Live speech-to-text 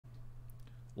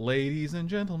Ladies and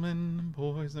gentlemen,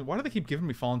 boys and... Why do they keep giving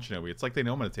me Fallen Shinobi? It's like they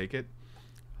know I'm going to take it.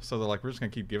 So they're like, we're just going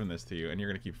to keep giving this to you, and you're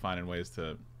going to keep finding ways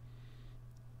to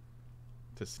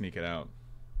sneak it out.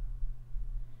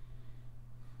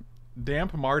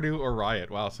 Damp, Mardu, or Riot.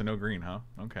 Wow, so no green, huh?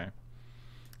 Okay.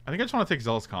 I think I just want to take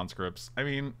Zealous Conscripts. I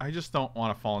mean, I just don't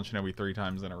want to Fallen Shinobi 3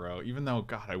 times in a row. Even though,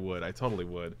 God, I would. I totally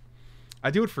would.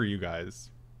 I do it for you guys.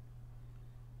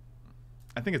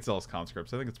 I think it's Zealous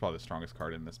Conscripts. I think it's probably the strongest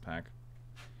card in this pack.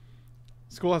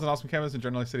 School has an awesome campus, and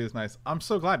generally city is nice. I'm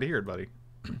so glad to hear it, buddy.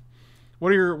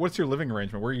 What's your living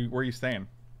arrangement? Where are you staying?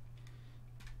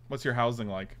 What's your housing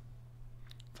like?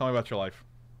 Tell me about your life.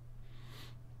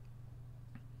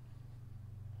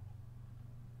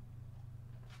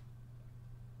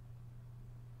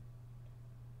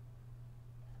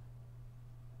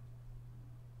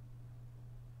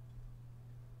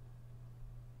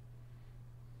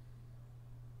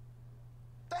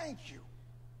 Thank you.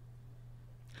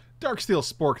 Darksteel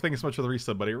Spork, thank you so much for the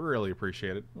resub, buddy. Really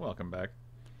appreciate it. Welcome back.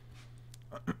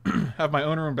 Have my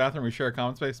own room, bathroom. We share a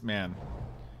common space. Man,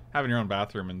 having your own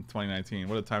bathroom in 2019.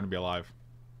 What a time to be alive.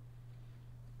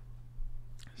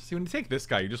 See, when you take this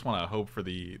guy, you just want to hope for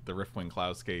the Riftwing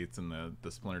Cloud Skates and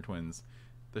the Splinter Twins.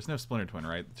 There's no Splinter Twin,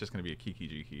 right? It's just going to be a Kiki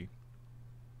Jiki.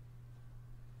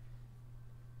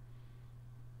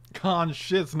 Con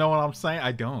shits, know what I'm saying?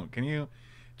 I don't. Can you...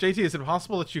 JT, is it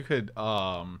possible that you could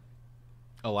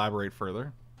elaborate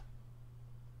further?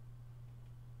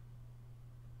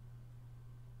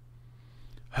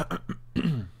 Is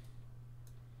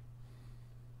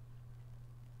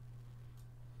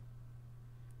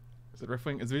it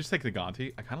Riftwing? Is we just take the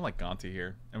Gonti? I kind of like Gonti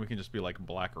here, and we can just be like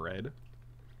black red.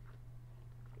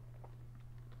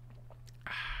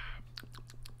 We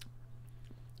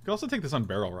could also take this on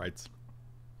barrel rights,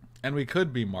 and we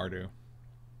could be Mardu.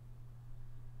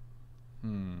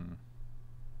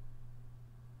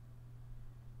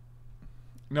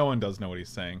 No one does know what he's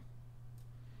saying.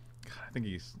 God, I think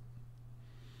he's...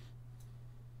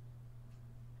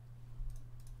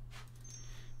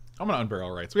 I'm gonna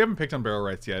unbarrel rights. We haven't picked unbarrel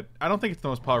rights yet. I don't think it's the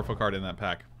most powerful card in that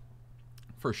pack.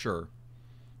 For sure.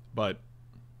 But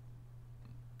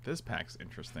this pack's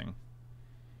interesting.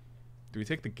 Do we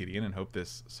take the Gideon and hope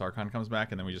this Sarkhan comes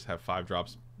back and then we just have 5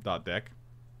 drops dot deck?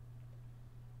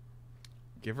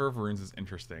 Giver of Runes is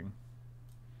interesting.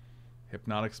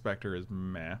 Hypnotic Spectre is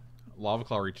meh. Lava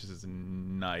Claw Reaches is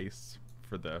nice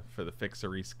for the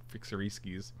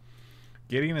Fixeriskis.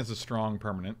 Gideon is a strong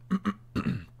permanent.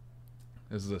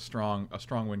 This is a strong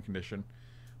win condition.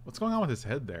 What's going on with his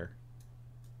head there?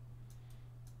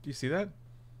 Do you see that?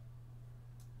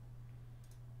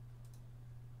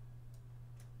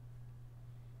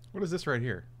 What is this right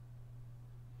here?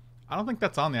 I don't think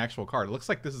that's on the actual card. It looks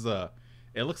like this is a...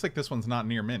 It looks like this one's not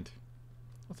near mint.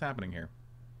 What's happening here?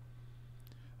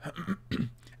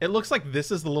 It looks like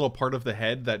this is the little part of the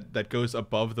head that goes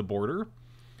above the border.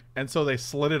 And so they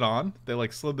slid it on. They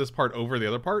like slid this part over the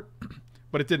other part.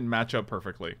 But it didn't match up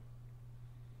perfectly.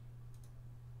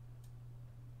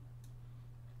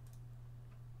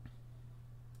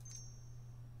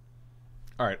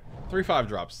 Alright. 3 5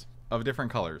 drops of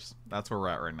different colors. That's where we're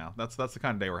at right now. That's the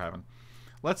kind of day we're having.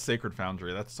 Let's Sacred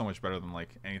Foundry. That's so much better than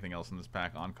like anything else in this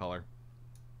pack on color.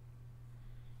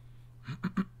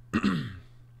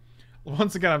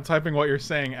 Once again, I'm typing what you're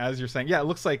saying as you're saying. Yeah, it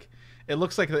looks like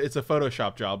it's a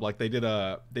Photoshop job. Like they did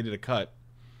a cut,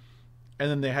 and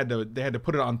then they had to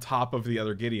put it on top of the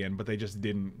other Gideon, but they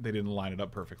didn't line it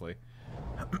up perfectly.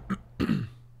 And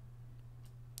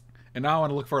now I want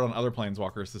to look for it on other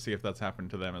Planeswalkers to see if that's happened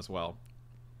to them as well.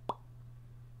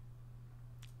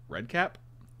 Red Cap.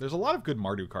 There's a lot of good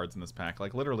Mardu cards in this pack.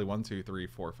 Like literally 1, 2, 3,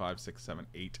 4, 5, 6, 7,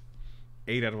 8.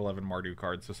 8 out of 11 Mardu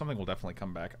cards. So something will definitely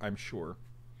come back, I'm sure.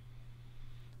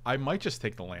 I might just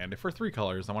take the land. If we're 3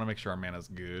 colors, I want to make sure our mana's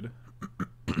good.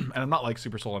 And I'm not like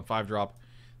Super Soul and 5 drop.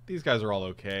 These guys are all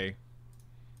okay.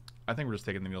 I think we're just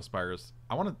taking the Meal Spires.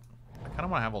 I kind of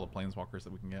want to have all the Planeswalkers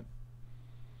that we can get.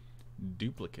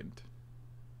 Duplicant.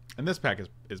 And this pack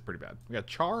is pretty bad. We got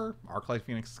Char. Arclight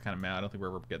Phoenix is kind of mad. I don't think we're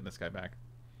ever getting this guy back.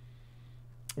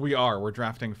 We're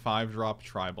drafting 5-drop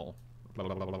Tribal.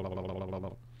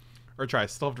 Or try. I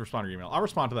still have to respond to your email. I'll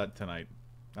respond to that tonight.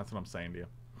 That's what I'm saying to you.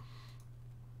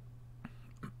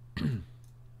 God,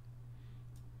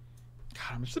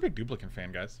 I'm just a big Duplicant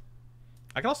fan, guys.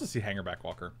 I can also see Hangerback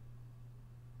Walker.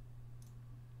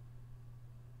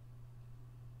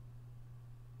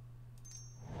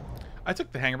 I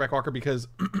took the Hangerback Walker because,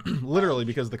 literally,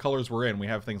 because the colors we're in. We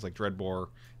have things like Dreadbore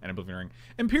and Oblivion Ring.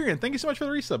 Empyrean, thank you so much for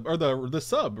the resub, or the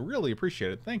sub. Really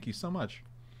appreciate it. Thank you so much.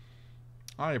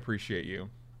 I appreciate you.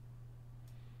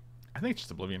 I think it's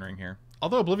just Oblivion Ring here.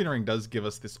 Although Oblivion Ring does give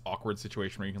us this awkward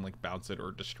situation where you can like bounce it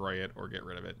or destroy it or get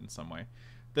rid of it in some way.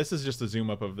 This is just a zoom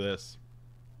up of this.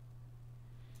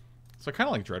 So I kind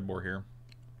of like Dreadbore here.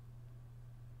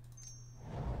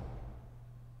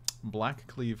 Black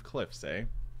Cleave Cliffs, eh?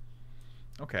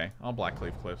 Okay, I'll Black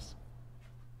Cleave Cliffs.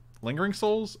 Lingering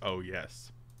Souls? Oh,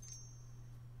 yes.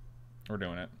 We're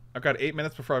doing it. I've got 8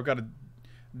 minutes before I've got to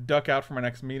duck out for my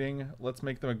next meeting. Let's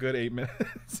make them a good 8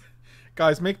 minutes.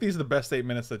 Guys, make these the best 8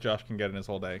 minutes that Josh can get in his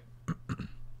whole day.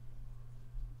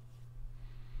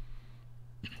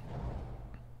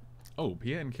 Oh,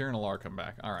 Pia and Kieran Alar come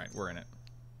back. Alright, we're in it.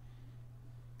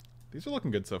 These are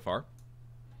looking good so far.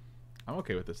 I'm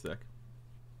okay with this deck.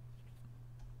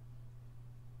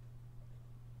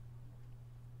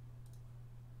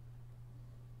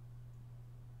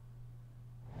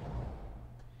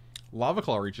 Lava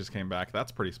Claw Reaches came back.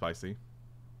 That's pretty spicy.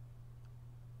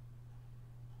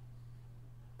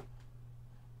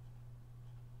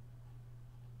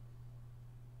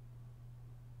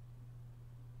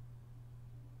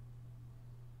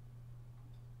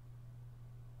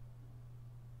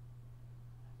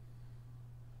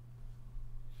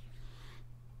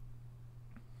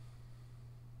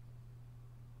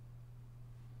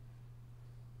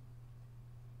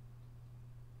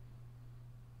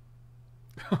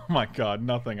 Oh my god,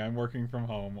 nothing. I'm working from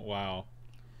home. Wow.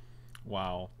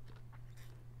 Wow.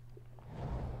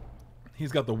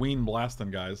 He's got the ween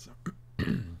blasting, guys.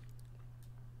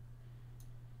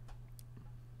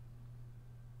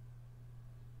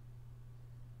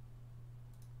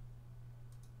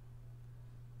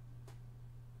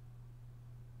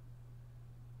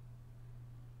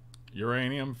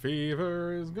 Uranium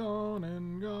fever is gone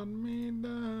and got me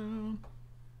down.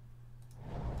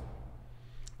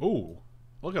 Ooh.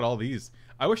 Look at all these.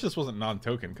 I wish this wasn't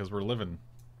non-token because we're living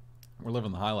the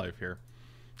high life here.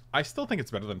 I still think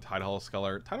it's better than Tide Hollow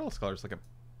Sculler. Tide Hollow Sculler is like a...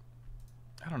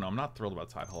 I don't know. I'm not thrilled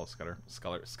about Tide Hollow Sculler.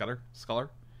 Sculler.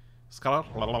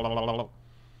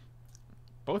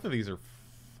 Both of these are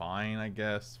fine, I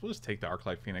guess. We'll just take the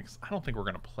Arclight Phoenix. I don't think we're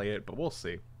going to play it, but we'll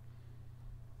see.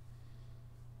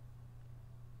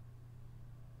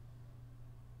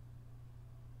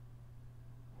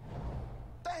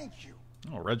 Thank you.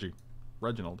 Oh,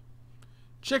 Reginald.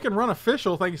 Chicken Run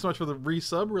Official, thank you so much for the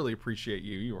resub. Really appreciate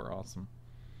you. You are awesome.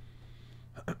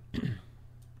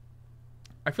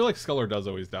 I feel like Sculler does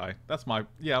always die. That's my...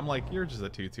 Yeah, I'm like, you're just a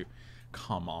 2-2.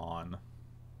 Come on.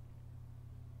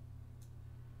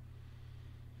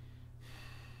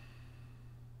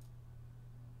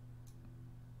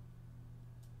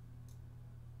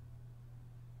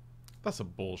 That's a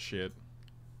bullshit.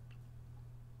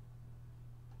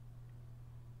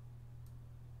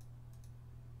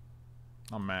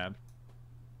 I'm mad.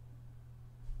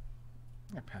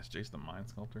 I passed Jace the Mind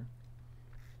Sculptor.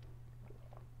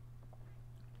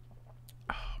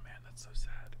 Oh man, that's so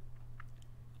sad.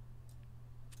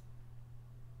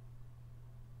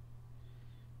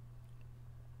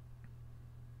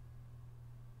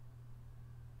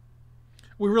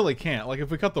 We really can't. Like, if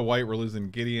we cut the white, we're losing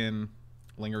Gideon,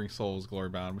 Lingering Souls,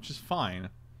 Glorybound, which is fine.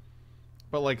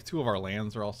 But, like, 2 of our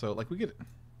lands are also... Like, we get...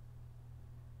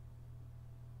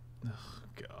 Ugh,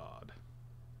 God.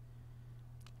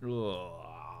 Ugh.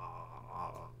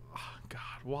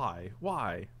 God, why?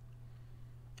 Why?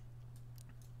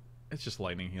 It's just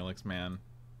Lightning Helix, man.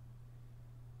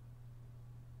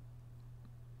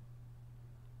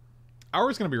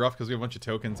 Ours is going to be rough because we have a bunch of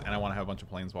tokens and I want to have a bunch of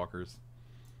Planeswalkers.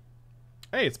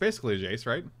 Hey, it's basically a Jace,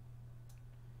 right?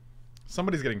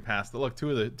 Somebody's getting past it. Look,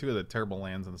 two of the terrible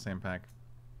lands in the same pack.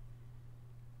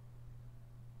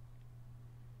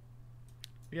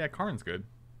 Yeah, Karn's good.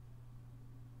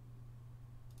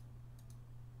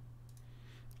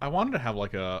 I wanted to have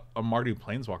like a Mardu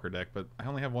Planeswalker deck, but I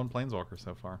only have one Planeswalker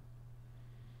so far.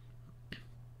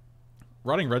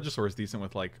 Rotting Regisaur is decent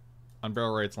with like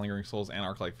Unbarrel Rights, Lingering Souls, and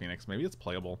Arclight Phoenix. Maybe it's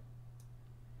playable.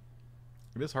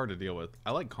 It is hard to deal with.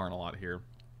 I like Karn a lot here.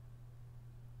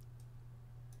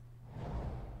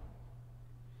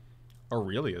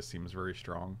 Aurelia seems very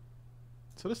strong.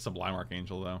 So does Sublime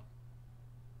Archangel, though.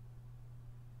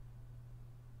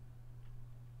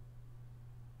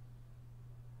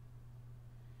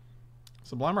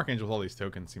 Sublime Archangel with all these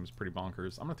tokens seems pretty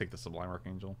bonkers. I'm going to take the Sublime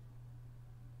Archangel.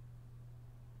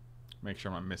 Make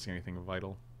sure I'm not missing anything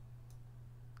vital.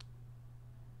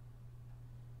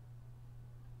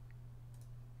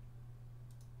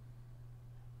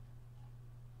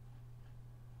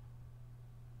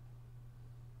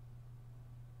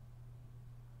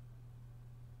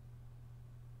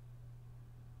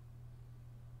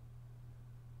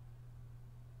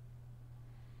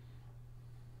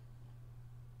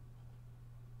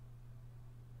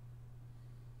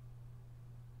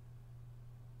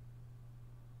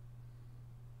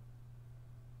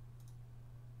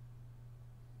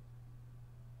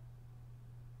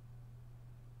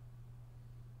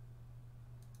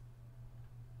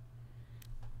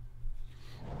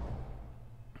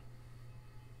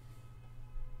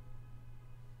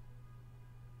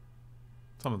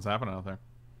 Something's happening out there.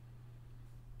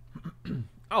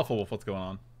 Alpha Wolf, what's going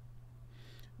on?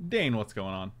 Dane, what's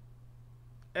going on?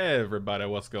 Everybody,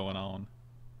 what's going on?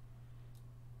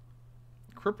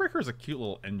 Cryptbreaker is a cute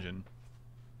little engine.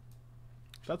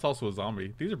 That's also a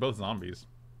zombie. These are both zombies.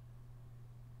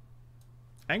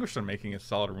 Anguished Unmaking is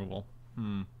solid removal.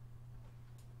 I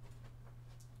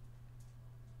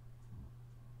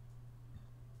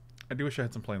do wish I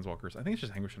had some planeswalkers. I think it's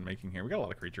just Anguished Unmaking here. We got a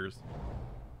lot of creatures.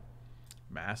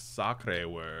 Massacre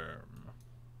Worm.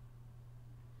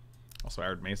 Also,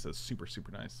 Arid Mesa is super,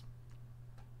 super nice.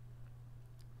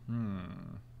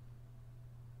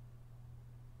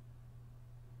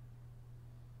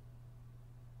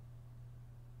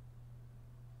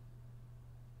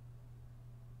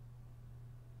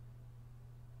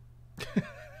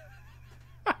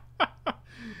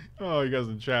 Oh, you guys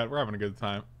in chat. We're having a good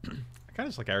time. I kind of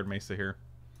just like Arid Mesa here.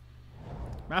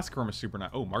 Massacre Worm is super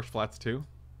nice. Oh, Marsh Flats too?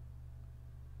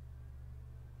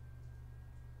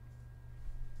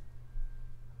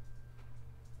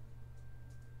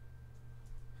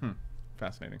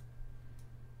 Fascinating.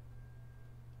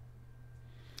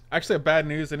 Actually, I have bad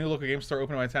news. A new local game store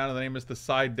opened in my town, and the name is The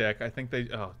Side Deck. I think they...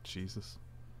 Oh, Jesus.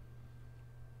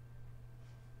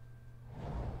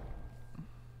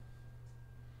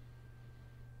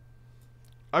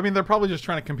 I mean, they're probably just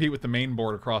trying to compete with the main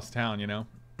board across town, you know?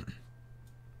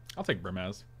 I'll take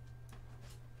Brimaz.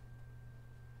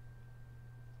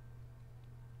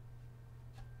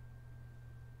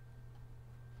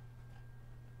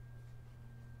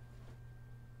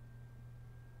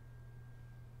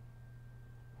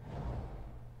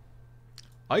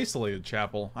 Isolated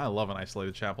Chapel. I love an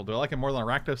Isolated Chapel. Do I like it more than a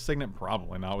Rakdos Signet?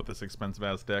 Probably not with this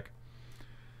expensive-ass deck.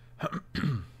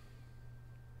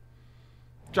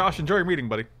 Josh, enjoy your meeting,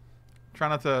 buddy.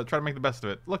 Try to make the best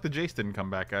of it. Look, the Jace didn't come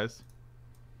back, guys.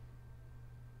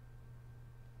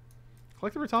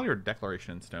 Collective Brutality or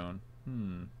Declaration in Stone?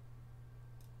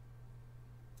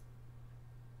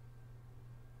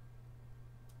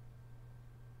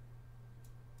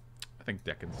 I think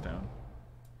Deck in Stone.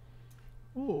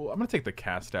 Ooh, I'm gonna take the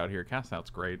Cast Out here. Cast Out's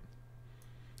great.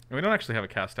 And we don't actually have a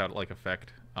Cast Out like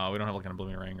effect. We don't have like an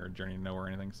Oblivion Ring or Journey to Nowhere or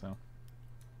anything, so.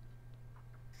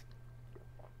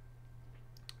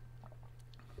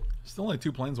 Still only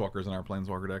 2 Planeswalkers in our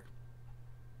Planeswalker deck.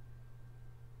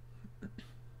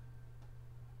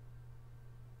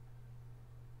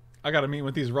 I gotta meet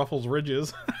with these Ruffles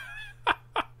Ridges.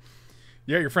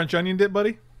 Yeah, your French onion dip,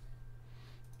 buddy?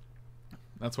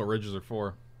 That's what ridges are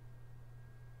for.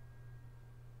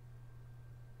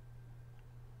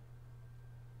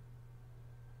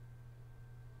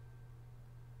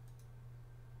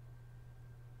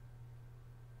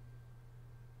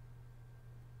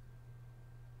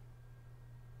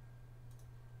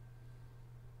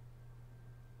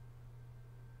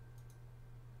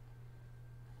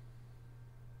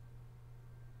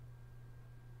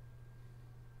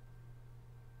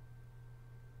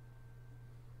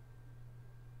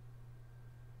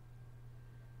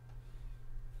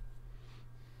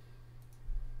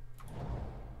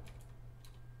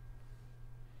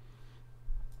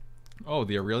 Oh,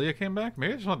 the Aurelia came back?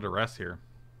 Maybe I just wanted to rest here.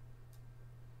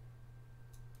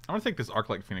 I'm going to take this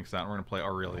Arclight Phoenix out and we're going to play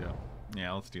Aurelia.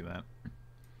 Yeah, let's do that.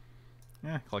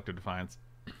 Yeah, Collective Defiance.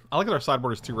 I like that our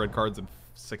sideboard is 2 red cards and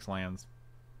 6 lands.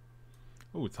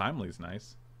 Ooh, Timely's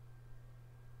nice.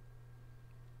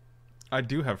 I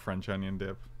do have French Onion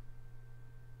Dip.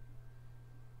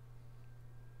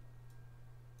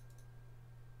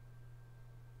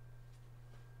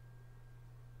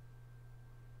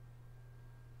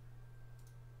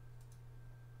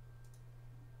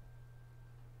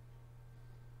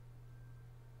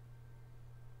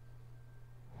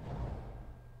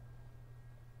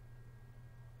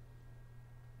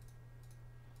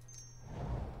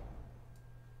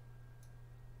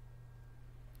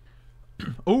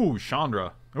 Ooh,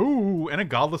 Chandra. Ooh, and a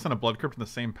Godless and a Blood Crypt in the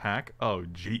same pack? Oh,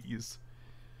 jeez.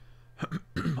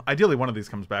 Ideally, one of these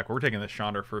comes back. We're taking this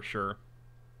Chandra for sure.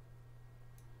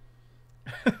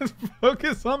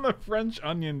 Focus on the French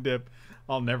Onion Dip.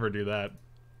 I'll never do that.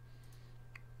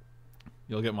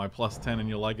 You'll get my +10 and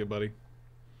you'll like it, buddy.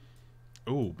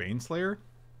 Ooh, Baneslayer?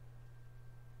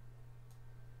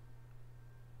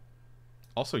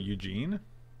 Also Eugene?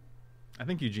 I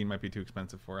think Eugene might be too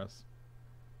expensive for us.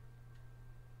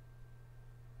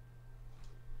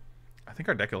 I think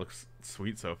our deck looks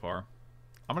sweet so far.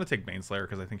 I'm going to take Baneslayer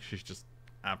because I think she's just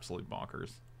absolute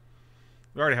bonkers.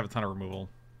 We already have a ton of removal.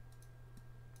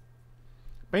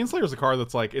 Baneslayer is a card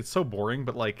that's like, it's so boring,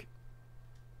 but like,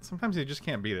 sometimes you just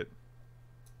can't beat it.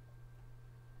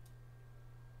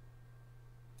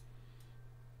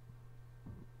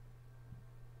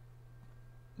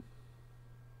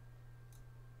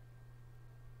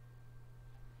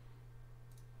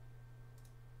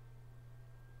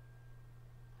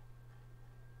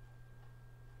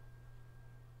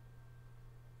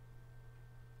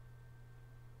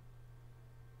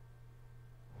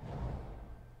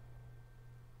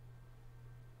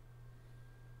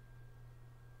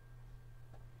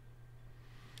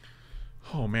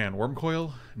 Oh man,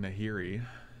 Wormcoil, Nahiri,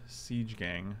 Siege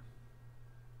Gang.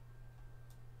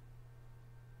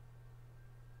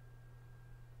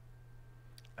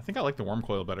 I think I like the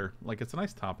Wormcoil better. Like, it's a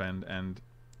nice top end, and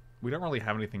we don't really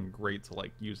have anything great to,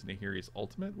 like, use Nahiri's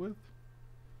ultimate with.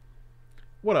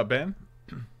 What up, Ben?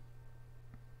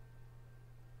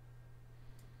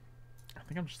 I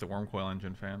think I'm just a Wormcoil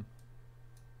engine fan.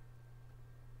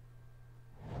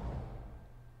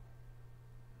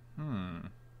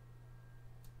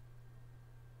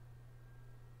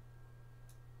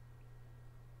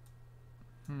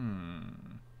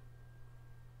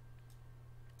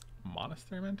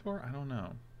 Monastery Mentor? I don't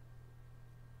know.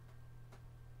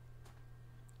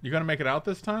 You gonna make it out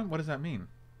this time? What does that mean?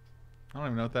 I don't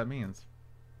even know what that means.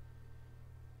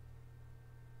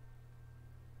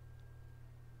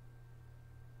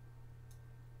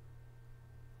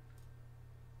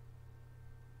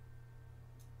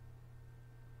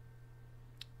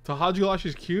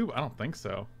 Tahajulashi's cube? I don't think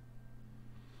so.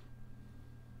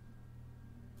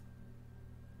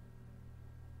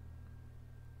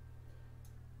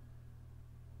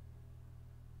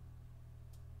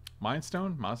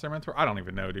 Mindstone? Monster Mentor? I don't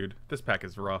even know, dude. This pack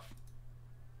is rough.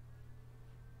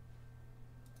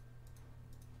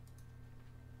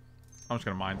 I'm just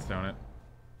gonna Mindstone it.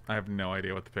 I have no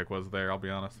idea what the pick was there, I'll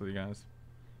be honest with you guys.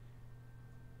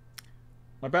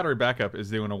 My battery backup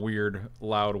is doing a weird,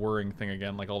 loud whirring thing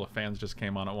again, like all the fans just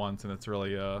came on at once, and it's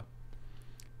really,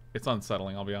 it's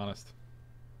unsettling, I'll be honest.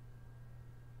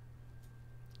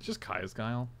 It's just Kaya's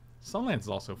Guile. Sunlands is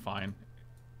also fine.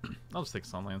 I'll just take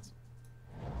Sunlands.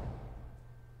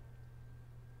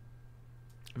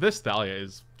 This Thalia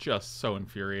is just so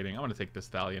infuriating. I'm going to take this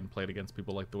Thalia and play it against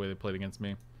people like the way they played against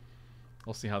me.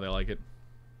 We'll see how they like it.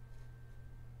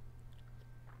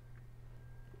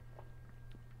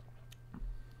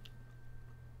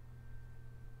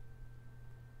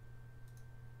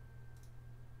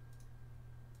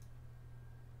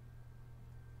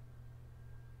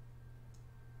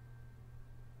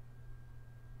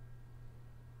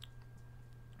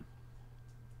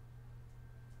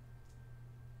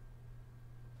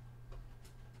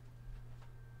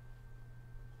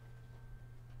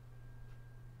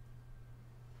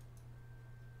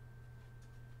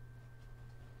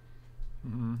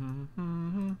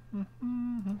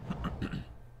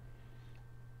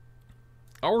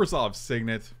 Orzhov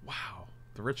Signet. Wow.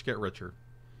 The rich get richer.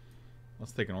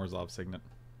 Let's take an Orzhov Signet.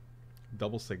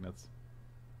 Double Signets.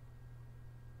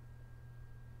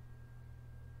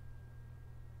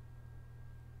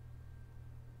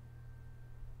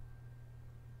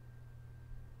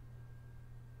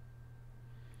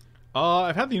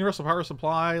 I've had the Universal Power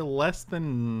Supply less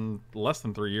than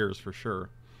 3 years for sure.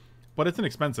 But it's an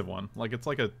expensive one. Like, it's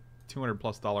like a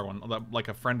 $200+ one. Like,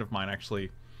 a friend of mine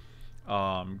actually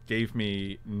gave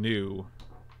me new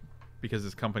because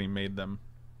his company made them.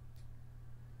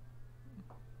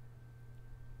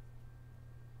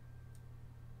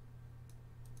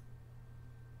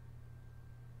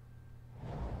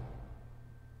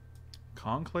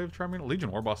 Conclave Tribunal?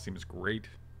 Legion Warboss seems great.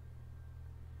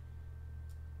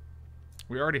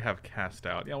 We already have Cast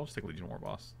Out. Yeah, we'll just take Legion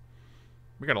Warboss.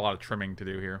 We got a lot of trimming to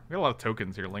do here. We got a lot of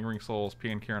tokens here. Lingering Souls, P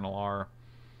and Kieran Alar,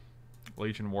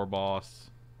 Legion Warboss,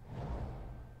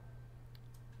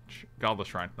 Godless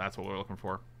Shrine. That's what we're looking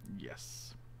for.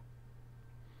 Yes.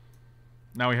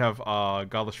 Now we have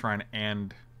Godless Shrine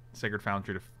and Sacred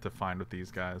Foundry to find with these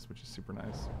guys, which is super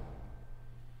nice.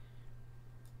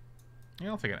 Yeah,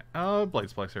 I'll take it. Blade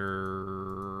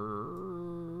Splicer.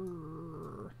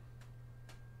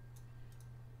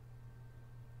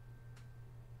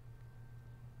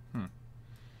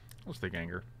 Let's take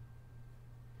Anger.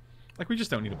 Like, we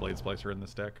just don't need a Blade Splicer in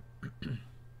this deck.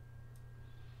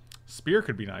 Spear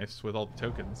could be nice with all the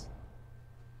tokens.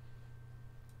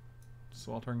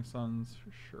 Sweltering Suns,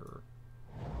 for sure.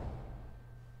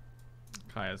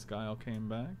 Kaya's Guile came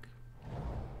back.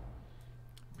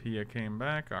 Pia came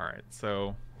back. Alright,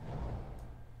 so...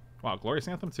 Wow, Glorious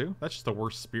Anthem too? That's just the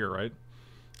worst spear, right?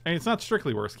 And it's not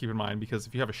strictly worse, keep in mind, because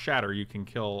if you have a Shatter, you can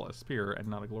kill a spear and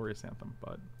not a Glorious Anthem,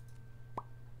 but...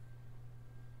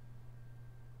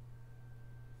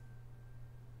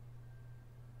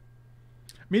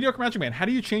 Mediocre Magic Man, how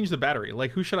do you change the battery?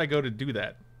 Like, who should I go to do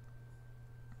that?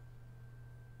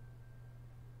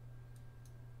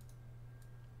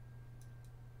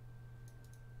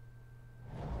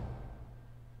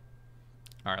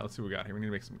 Alright, let's see what we got here. We need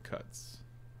to make some cuts.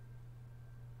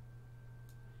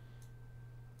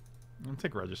 I'm going to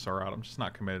take Regisaur out. I'm just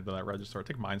not committed to that Regisaur.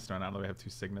 Take Mindstone out, though we have 2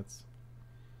 Signets.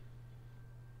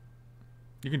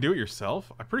 You can do it yourself?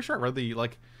 I'm pretty sure I read the,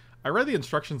 like... I read the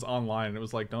instructions online, and it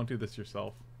was like, don't do this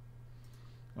yourself.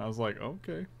 And I was like,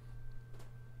 okay.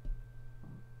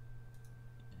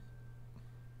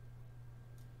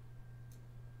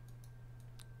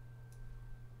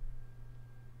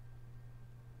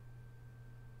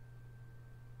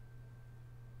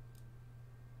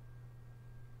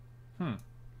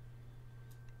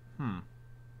 Hmm.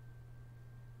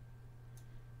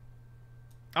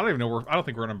 I don't even know I don't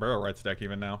think we're in a Barrow Rights deck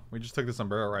even now. We just took this on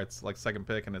Barrow Rights, like, second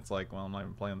pick, and it's like, well, I'm not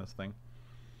even playing this thing.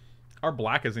 Our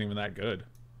black isn't even that good,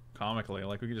 comically.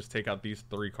 Like, we could just take out these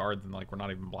 3 cards and, like, we're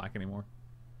not even black anymore.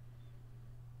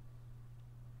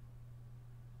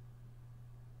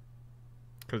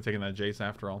 Could have taken that Jace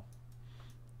after all.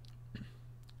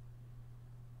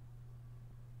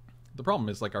 The problem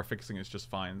is, like, our fixing is just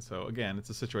fine. So, again, it's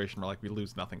a situation where, like, we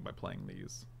lose nothing by playing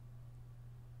these.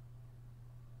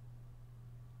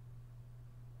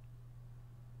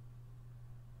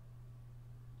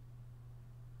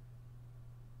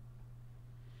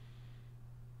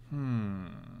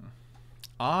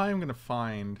 I'm going to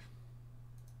find...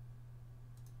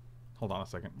 Hold on a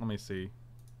second. Let me see.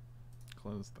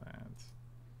 Close that.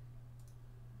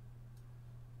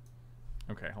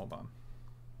 Okay, hold on.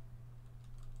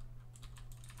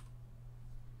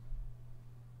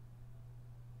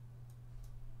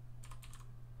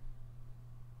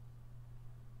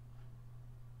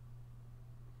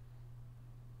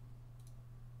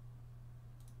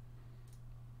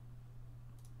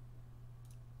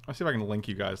 I'll see if I can link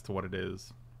you guys to what it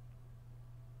is.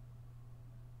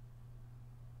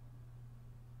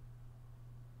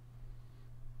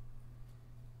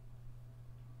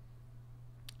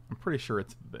 I'm pretty sure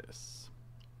it's this.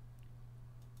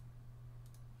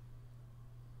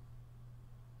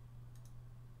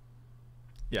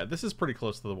 Yeah, this is pretty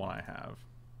close to the one I have.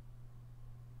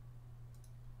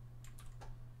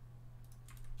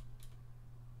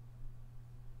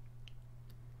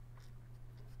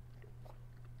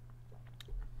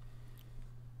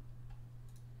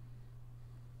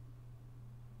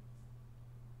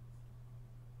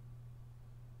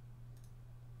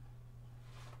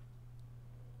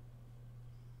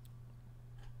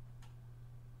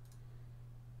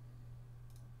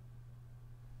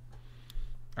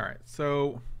 Alright,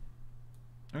 so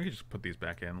we can just put these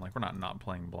back in. Like, we're not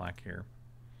playing black here.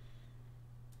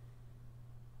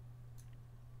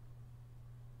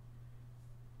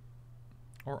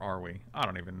 Or are we? I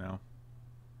don't even know.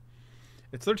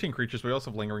 It's 13 creatures, but we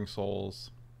also have Lingering Souls.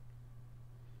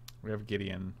 We have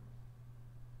Gideon.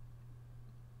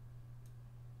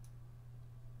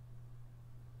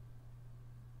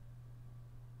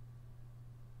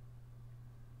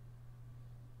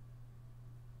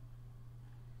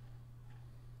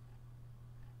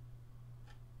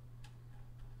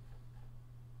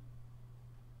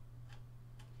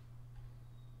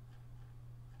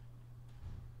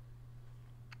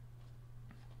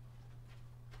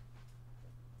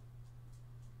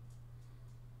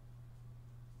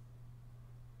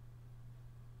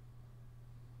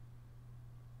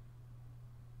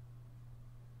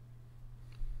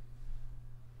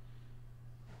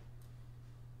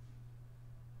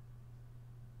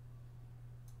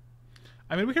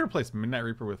 I mean, we could replace Midnight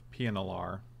Reaper with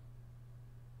PNLR.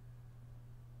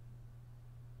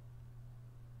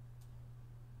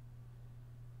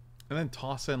 And then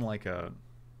toss in like a...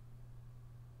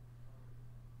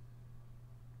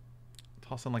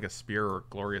 Toss in like a Spear or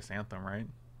Glorious Anthem, right?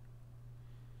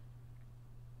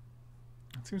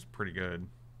 That seems pretty good.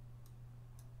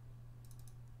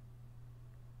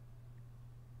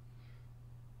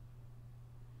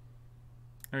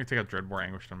 I'm gonna take out Dreadbore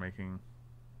Anguished Unmaking.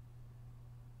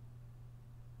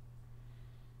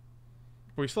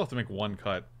 But we still have to make 1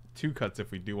 cut. 2 cuts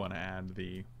if we do want to add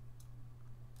the...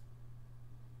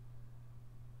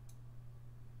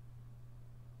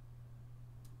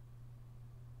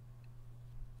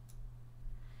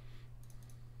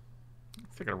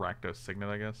 Let's take a Rakdos Signet,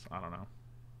 I guess. I don't know.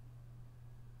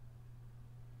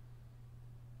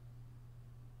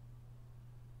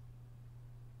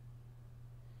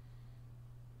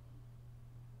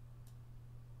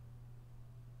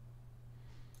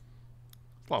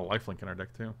 There's a lot of lifelink in our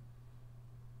deck, too.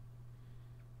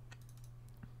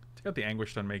 Take out the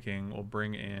Anguished Unmaking. We'll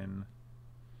bring in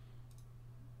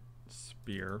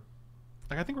Spear.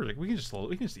 Like, I think we can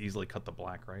just easily cut the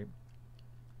black, right?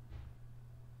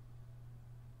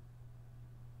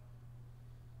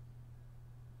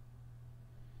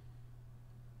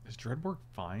 Is Dreadbore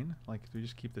fine? Like, do we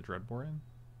just keep the Dreadbore in?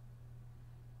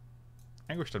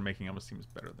 Anguished Unmaking almost seems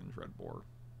better than Dreadbore.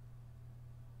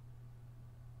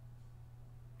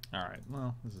 Alright,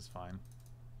 well, this is fine.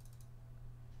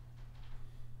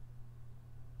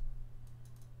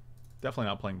 Definitely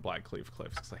not playing Black Cleave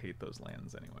Cliffs because I hate those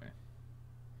lands anyway.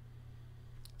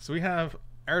 So we have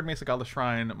Arid Mesa, Godless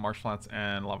Shrine, Marsh Flats,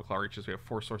 and Lava Claw Reaches. We have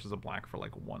 4 sources of black for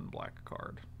like 1 black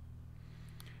card.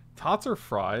 Tots or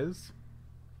Fries?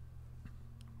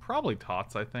 Probably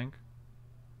Tots, I think.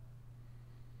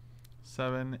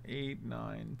 7, 8,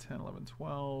 9, 10, 11,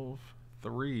 12,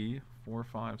 3, 4,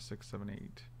 5, 6, 7,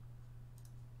 8.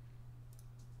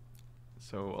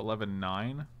 So 11,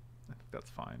 9. I think that's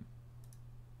fine.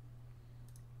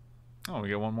 Oh, we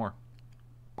get 1 more.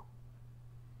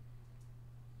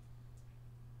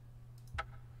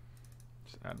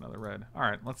 Just add another red. All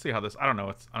right, let's see how this. I don't know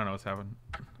what's happening.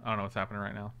 I don't know what's happening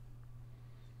right now.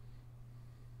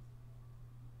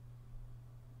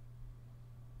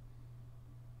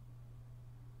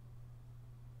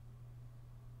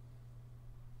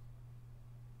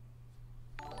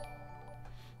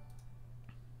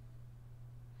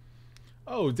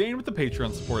 Oh, Dane with the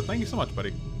Patreon support. Thank you so much,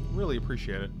 buddy. Really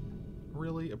appreciate it.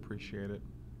 Really appreciate it.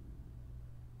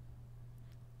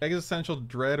 Existential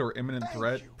dread or imminent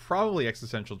threat? Probably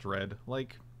existential dread.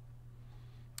 Like,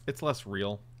 it's less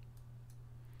real.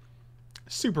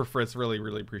 Super Fritz, really,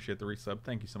 really appreciate the resub.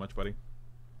 Thank you so much, buddy.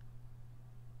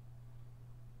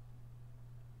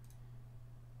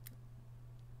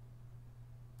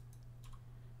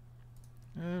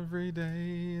 Every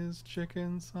day is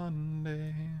Chicken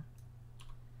Sunday.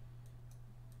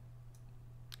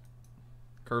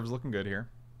 Curve's looking good here.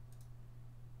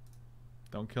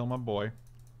 Don't kill my boy.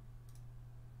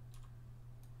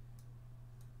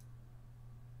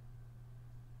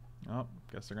 Oh,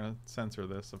 guess they're gonna censor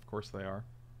this. Of course they are.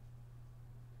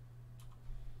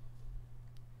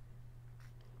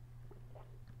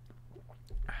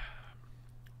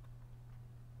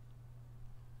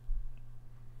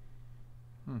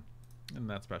 Isn't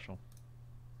that special?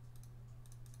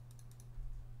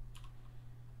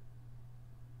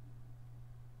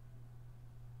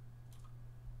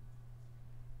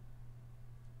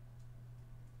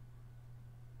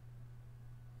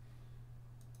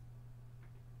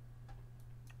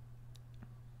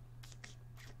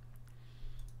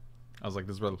 I was like,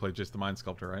 this is where they play just the Mind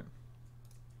Sculptor, right?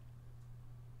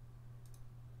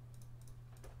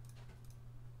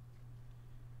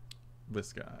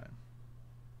 This guy.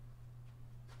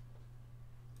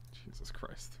 Jesus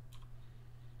Christ.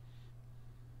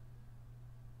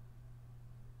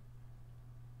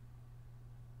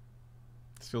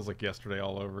 This feels like yesterday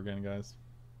all over again, guys.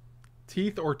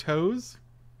 Teeth or toes?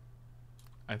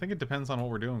 I think it depends on what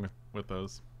we're doing with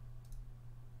those.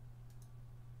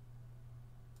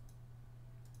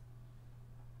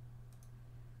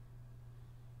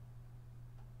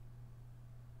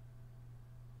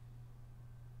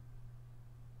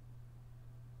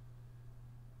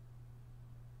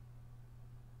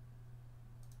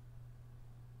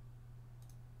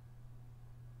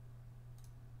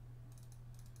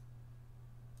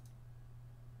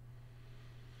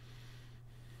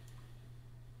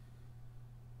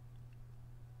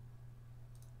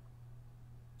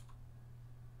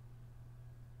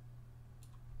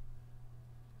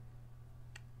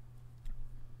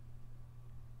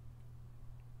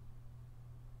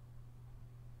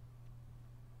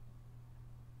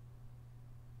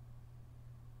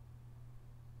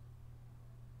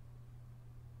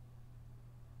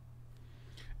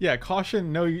 Yeah,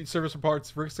 caution, no service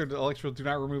parts, registered electrical, do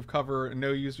not remove cover,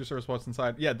 no use your service parts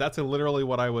inside. Yeah, that's literally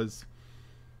what I was...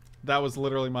 That was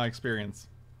literally my experience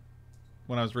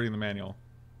when I was reading the manual.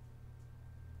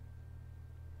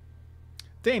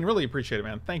 Dane, really appreciate it,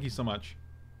 man. Thank you so much.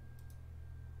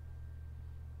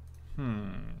 I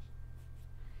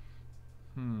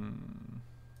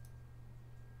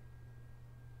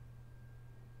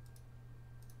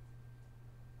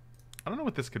don't know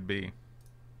what this could be.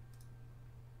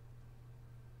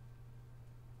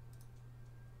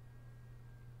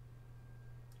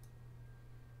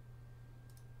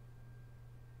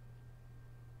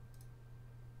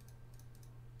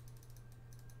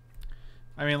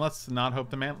 I mean, let's not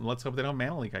hope let's hope they don't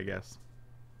mana leak, I guess.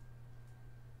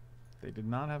 They did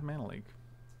not have mana leak.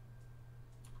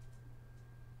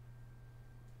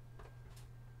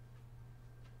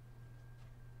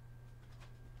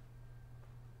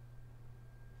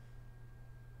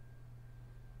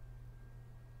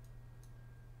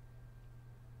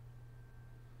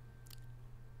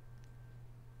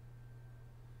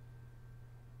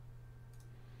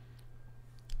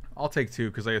 I'll take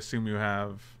 2 because I assume you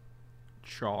have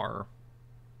Char.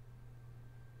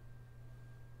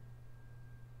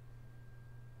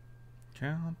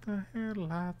 Count the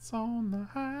headlights on the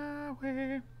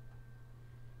highway.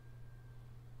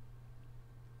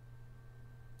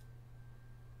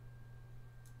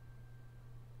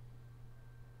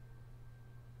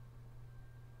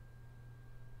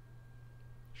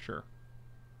 Sure.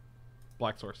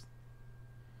 Black source.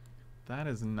 That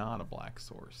is not a black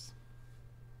source.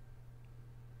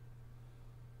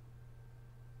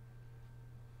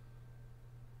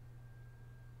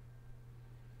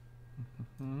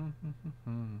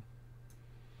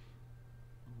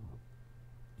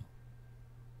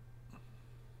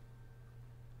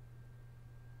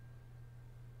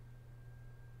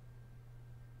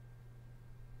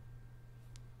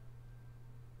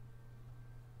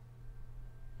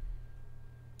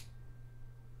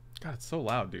 God, it's so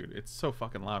loud, dude. It's so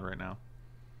fucking loud right now.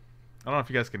 I don't know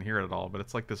if you guys can hear it at all, but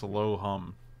it's like this low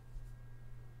hum.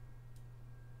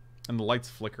 And the lights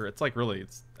flicker. It's like really,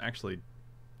 it's actually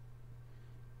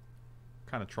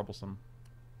kind of troublesome.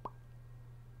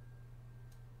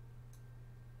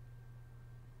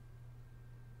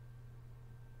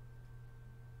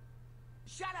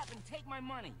 Shut up and take my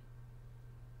money.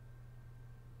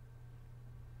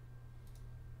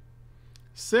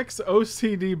 6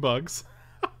 OCD bugs.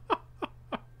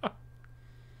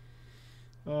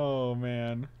 Oh,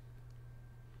 man.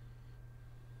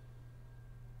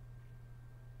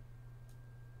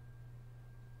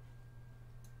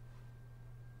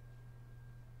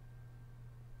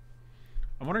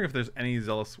 I'm wondering if there's any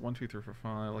zealous 1, 2, 3, 4,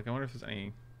 5. Like, I wonder if there's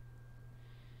any.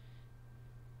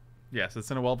 Yes,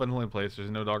 it's in a well-ventilated place. There's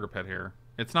no dog or pet here.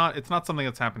 It's not something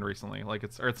that's happened recently. Like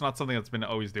it's not something that's been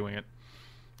always doing it.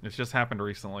 It's just happened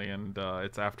recently, and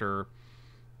it's after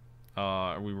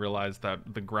we realized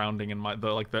that the grounding in the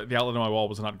outlet of my wall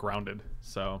was not grounded.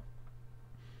 So.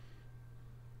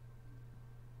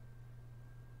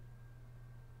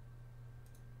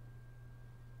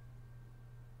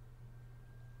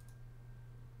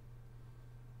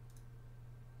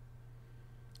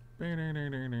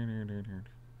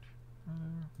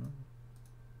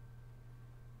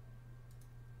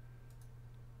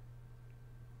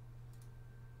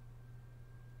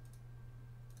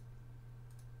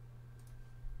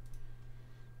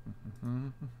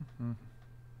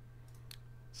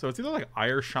 So it's either like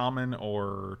Ire Shaman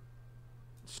or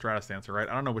Stratus Dancer, right?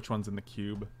 I don't know which one's in the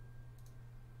cube.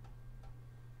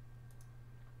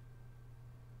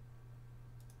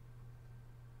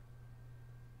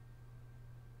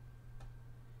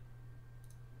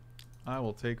 I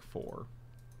will take 4.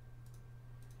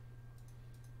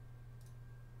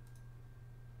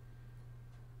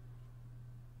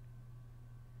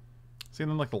 See,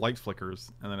 and then like the light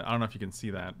flickers, and then I don't know if you can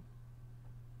see that.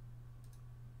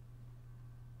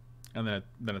 And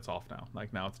then it's off now.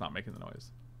 Like now it's not making the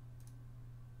noise.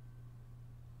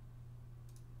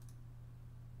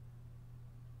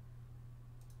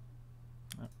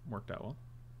 That worked out well.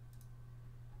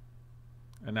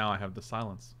 And now I have the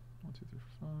silence. 1, 2, 3,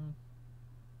 4, 5.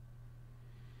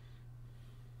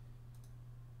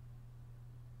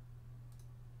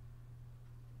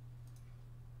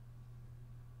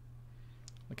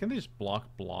 Like, can they just block?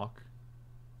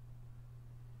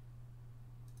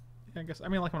 Yeah, I guess. I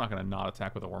mean, like, I'm not going to not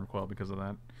attack with a Worm Coil because of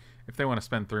that. If they want to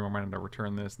spend 3 more mana to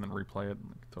return this and then replay it,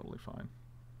 like, totally fine.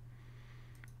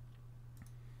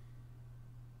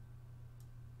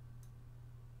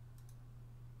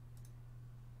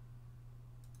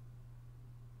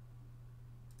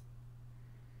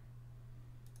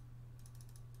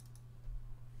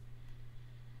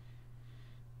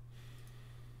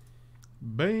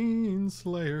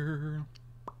 Baneslayer.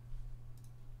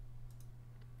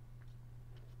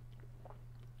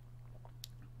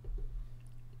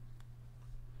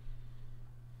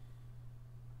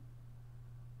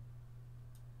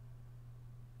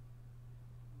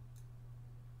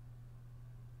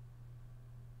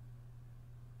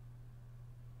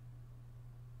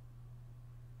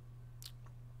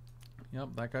 Yep,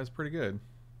 that guy's pretty good.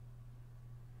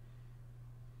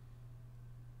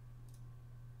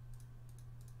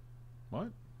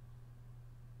 What?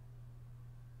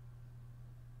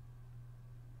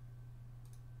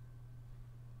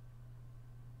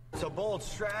 It's a bold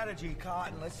strategy,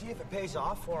 Cotton. Let's see if it pays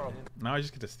off for him. Now I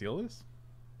just get to steal this?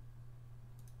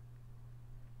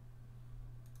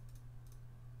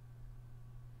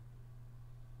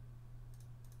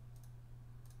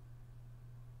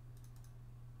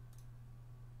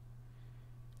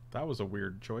 That was a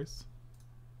weird choice.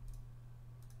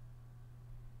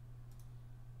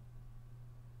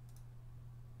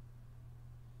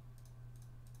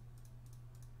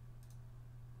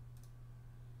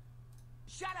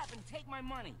 Shut up and take my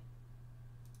money.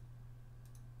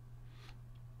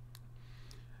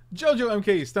 Jojo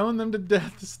MK, stone them to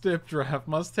death. Stiff draft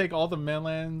must take all the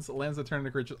lands that turn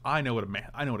into creatures. I know what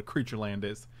a creature land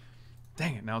is.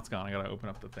 Dang it! Now it's gone. I gotta open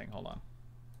up the thing. Hold on.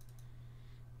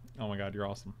 Oh my god, you're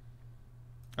awesome.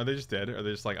 Are they just dead? Or are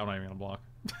they just like, I'm not even gonna block?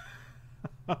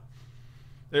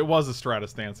 It was a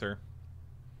Stratus Dancer.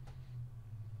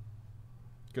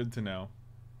 Good to know.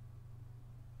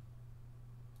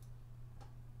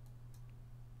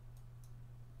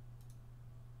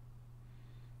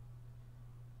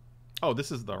 Oh,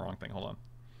 this is the wrong thing. Hold on.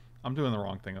 I'm doing the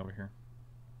wrong thing over here.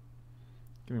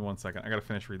 Give me 1 second. I gotta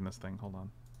finish reading this thing. Hold on.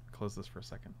 Close this for a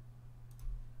second.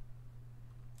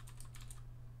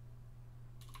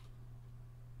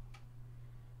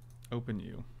 Open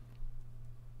you.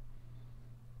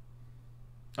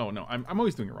 Oh, no. I'm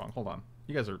always doing it wrong. Hold on.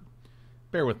 You guys are...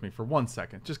 Bear with me for 1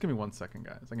 second. Just give me 1 second,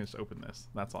 guys. I can just open this.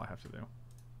 That's all I have to do.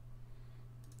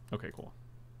 Okay, cool.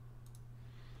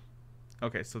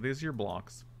 Okay, so these are your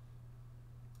blocks.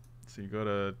 So you go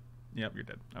to... Yep, you're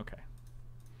dead. Okay.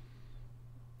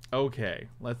 Okay,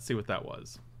 let's see what that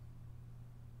was.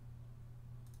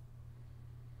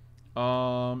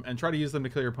 And try to use them to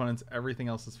kill your opponents. Everything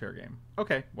else is fair game.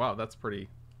 Okay, wow, that's pretty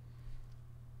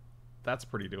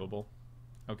doable.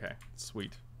 Okay,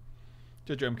 sweet.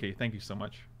 Judge MK, thank you so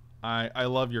much. I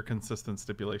love your consistent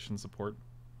stipulation support.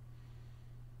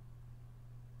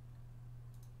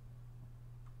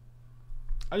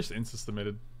 I just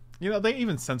insta-submitted. You know, they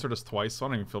even censored us twice, so I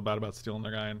don't even feel bad about stealing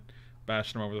their guy and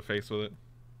bashing him over the face with it.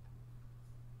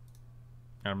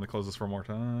 I'm going to close this for one more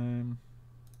time.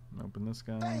 Open this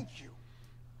guy. Thank you.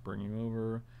 Bring you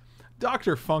over.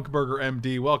 Dr. Funkburger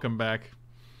MD, welcome back.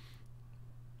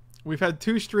 We've had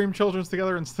 2 stream childrens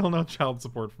together and still no child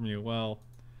support from you. Well,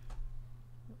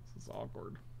 this is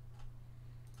awkward.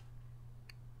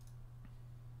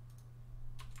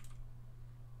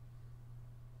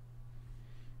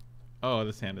 Oh,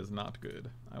 this hand is not good.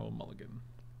 I will mulligan.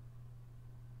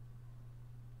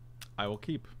 I will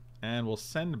keep. And we'll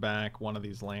send back one of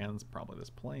these lands. Probably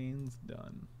this plains.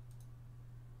 Done.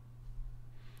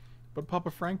 But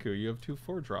Papa Franco, you have 2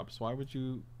 4-drops. Why would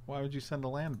you send a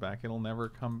land back? It'll never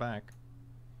come back.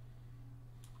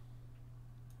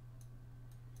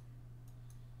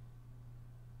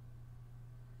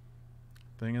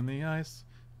 Thing in the ice.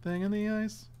 Thing in the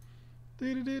ice.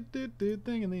 Thing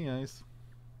in the ice.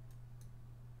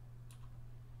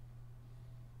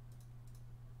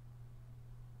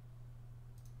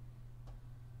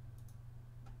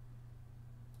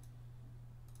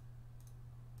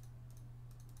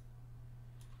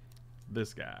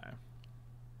 This guy.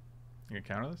 You can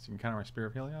counter this? You can counter my Spear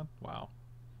of Heliod? Wow.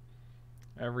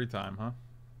 Every time, huh?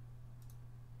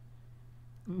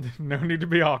 No need to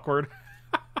be awkward.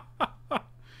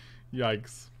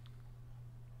 Yikes.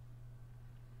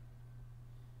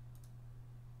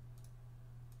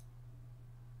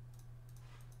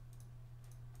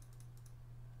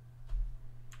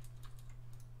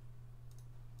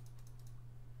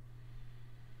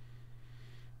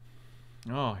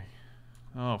 Oh.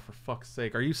 Oh, for fuck's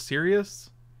sake. Are you serious?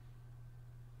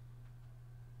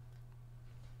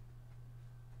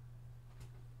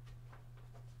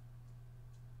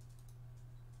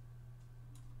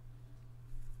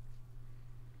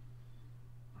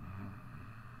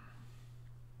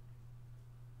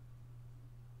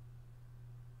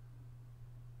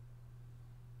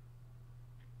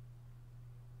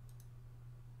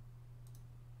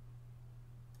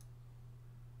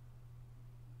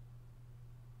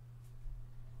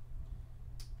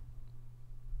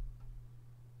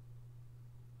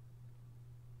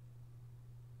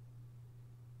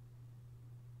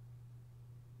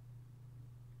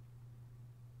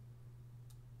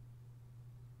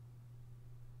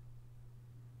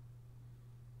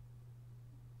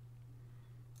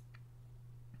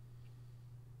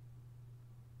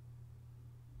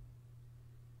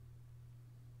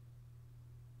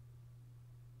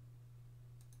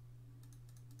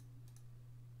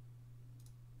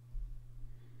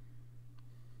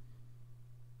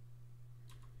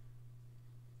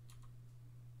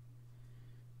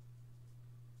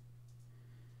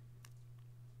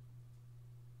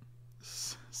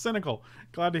 Cynical.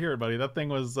 Glad to hear it, buddy. That thing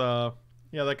was, yeah,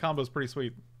 that combo's pretty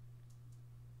sweet.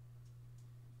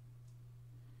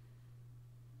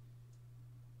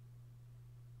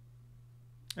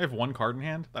 I have 1 card in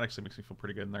hand. That actually makes me feel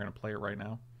pretty good, and they're going to play it right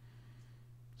now.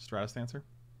 Stratus Dancer.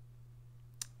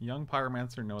 Young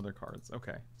Pyromancer, no other cards.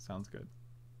 Okay, sounds good.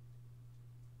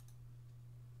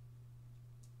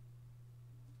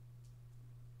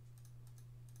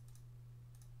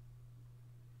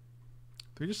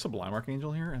 Do we just Sublime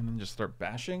Archangel here and then just start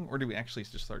bashing? Or do we actually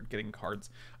just start getting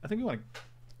cards? I think we want to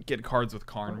get cards with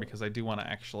Karn because I do want to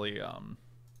actually...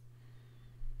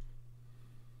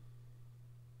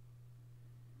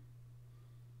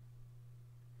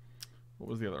 What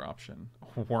was the other option?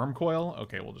 Worm Coil?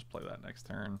 Okay, we'll just play that next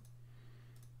turn.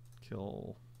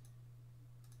 Kill...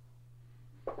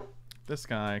 This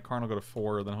guy, Karn will go to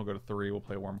 4, then he'll go to 3. We'll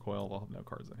play Worm Coil. They'll have no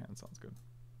cards in hand. Sounds good.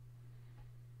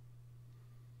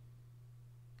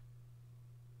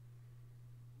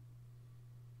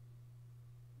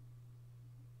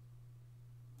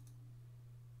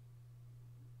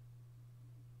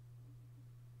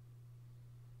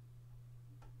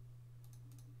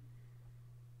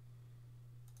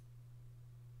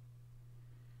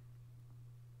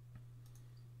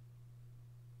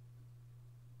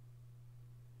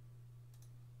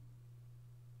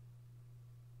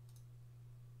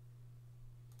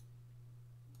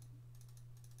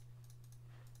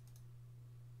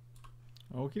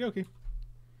 Okie dokie.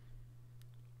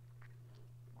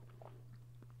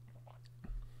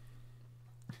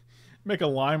 Make a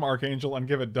Lime Archangel and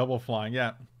give it double flying.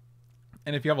 Yeah.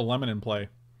 And if you have a Lemon in play,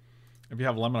 if you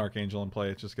have Lemon Archangel in play,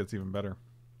 it just gets even better.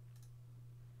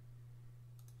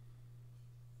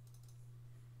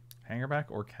 Hangerback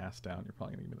or cast down? You're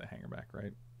probably going to give me the Hangerback,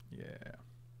 right? Yeah.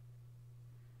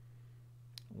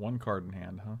 1 card in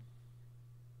hand, huh?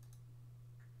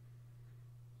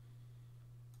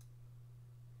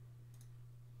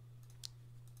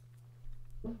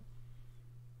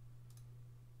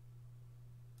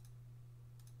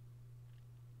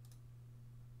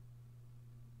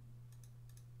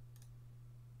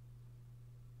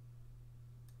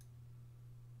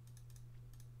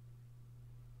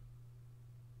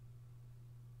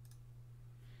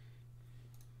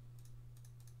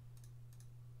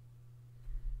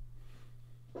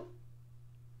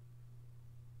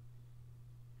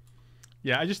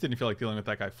 Yeah, I just didn't feel like dealing with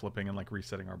that guy flipping and like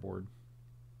resetting our board.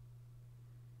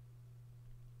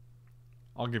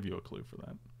 I'll give you a clue for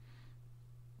that.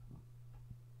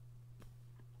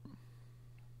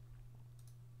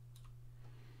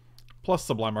 Plus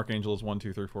Sublime Archangel is 1,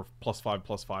 2, 3, 4,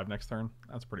 +5/+5 next turn.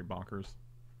 That's pretty bonkers.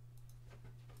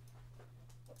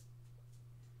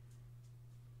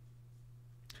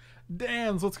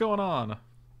 Dan's, what's going on?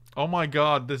 Oh my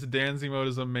god, this Dan's emote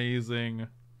is amazing.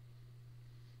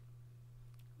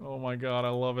 Oh my god, I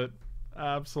love it.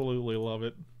 Absolutely love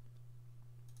it.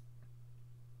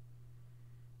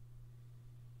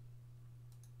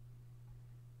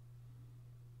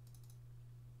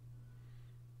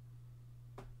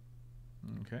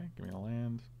 Okay, give me a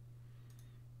land.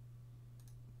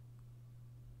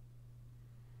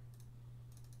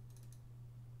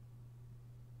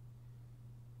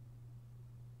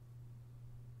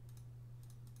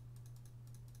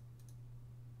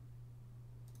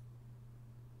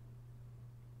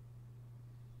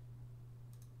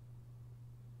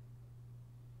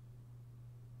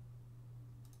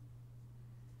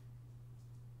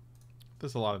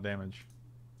 This is a lot of damage.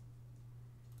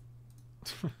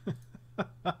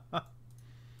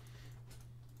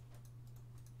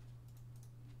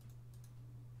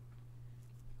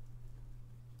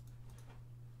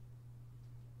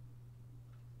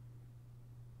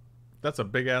 That's a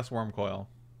big ass worm coil.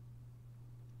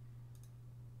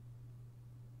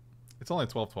 It's only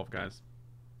 12/12, guys.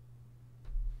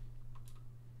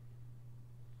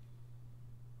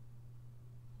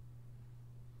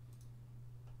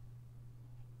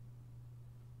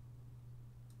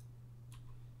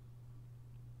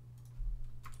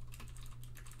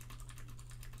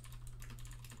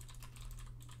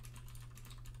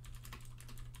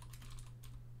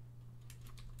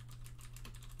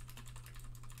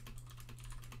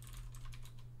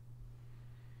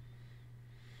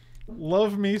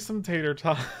 Love me some tater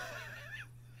tot.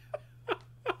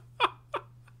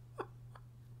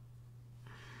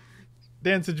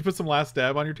 Dan, did you put some last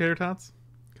dab on your tater tots?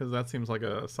 Because that seems like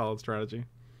a solid strategy.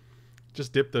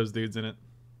 Just dip those dudes in it.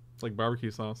 It's like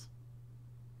barbecue sauce.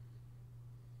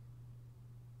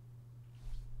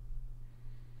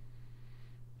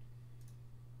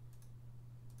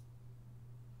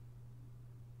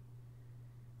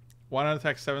 Why not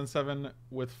attack 7/7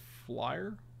 with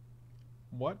flyer?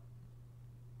 What?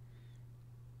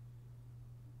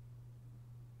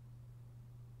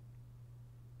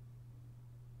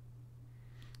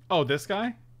 Oh, this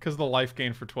guy? Because of the life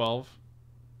gain for 12?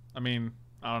 I mean,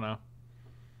 I don't know.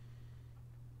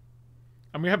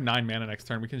 I mean, we have 9 mana next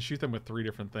turn. We can shoot them with 3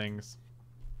 different things.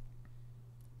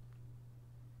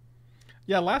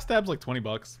 Yeah, last dab's like 20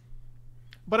 bucks.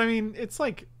 But I mean, it's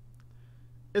like...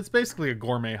 It's basically a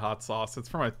gourmet hot sauce. It's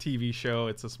from a TV show.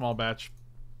 It's a small batch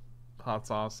hot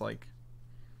sauce. Like,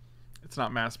 it's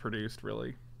not mass produced,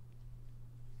 really.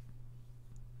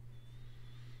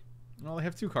 Well, they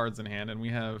have 2 cards in hand, and we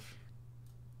have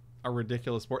a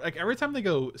ridiculous board. Like, every time they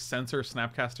go Censor,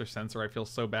 Snapcaster, Censor, I feel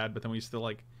so bad, but then we still,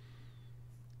 like,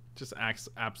 just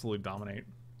absolutely dominate.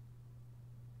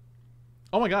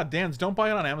 Oh my god, Dan's, don't buy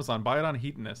it on Amazon. Buy it on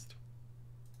Heatonist.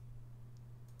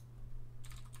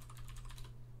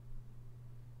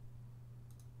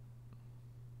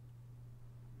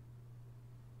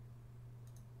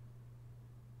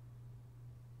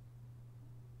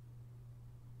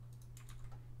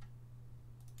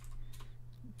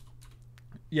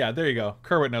 Yeah, there you go.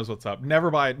 Kerwit knows what's up. Never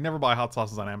buy hot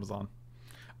sauces on Amazon.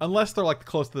 Unless they're like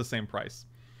close to the same price.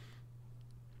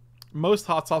 Most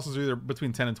hot sauces are either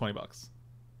between 10 and 20 bucks.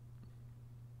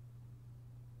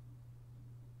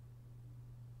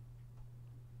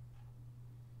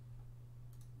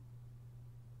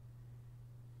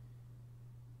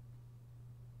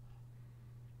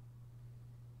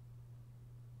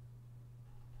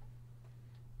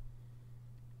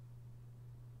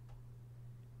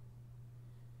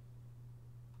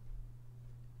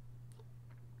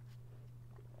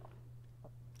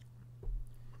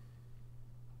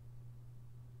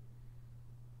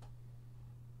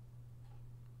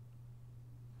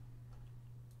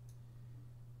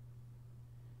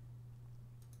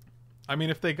 I mean,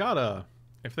 if they got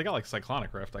like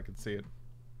Cyclonic Rift, I could see it.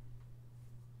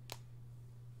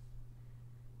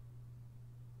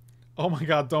 Oh my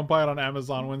god, don't buy it on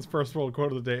Amazon. Wins first world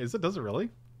quote of the day. Does it really?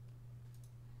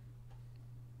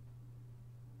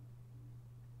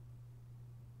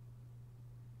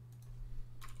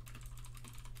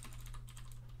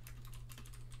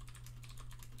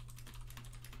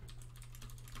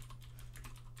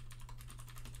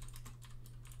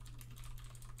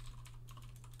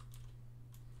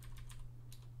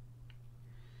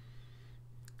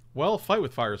 Well, Fight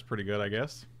with Fire is pretty good, I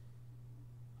guess.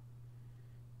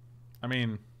 I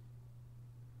mean...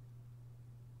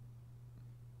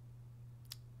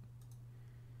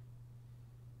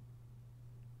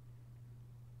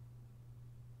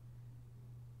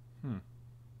 One,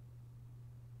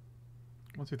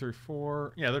 two, three,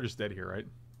 four. Yeah, they're just dead here, right?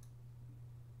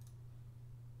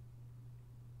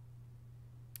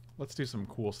 Let's do some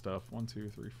cool stuff. 1,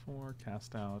 2, 3, 4.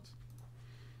 Cast out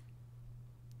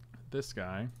this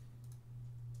guy.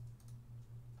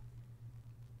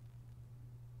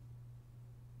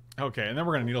 Okay, and then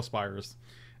we're going to Needle Spires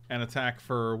and attack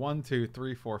for 1, 2,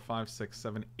 3, 4, 5, 6,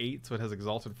 7, 8. So it has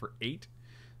Exalted for 8.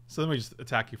 So then we just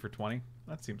attack you for 20.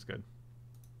 That seems good.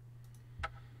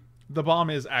 The bomb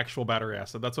is actual battery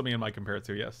acid. That's what me and Mike compare it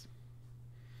to, yes.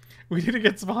 We need to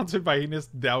get sponsored by Enos.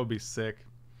 That would be sick.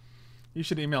 You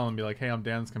should email and be like, hey, I'm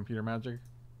Dan's Computer Magic.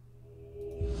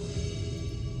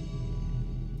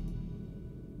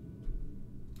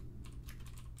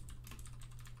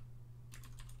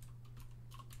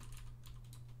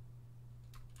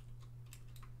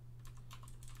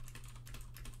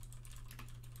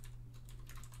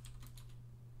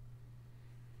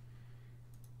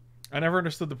 I never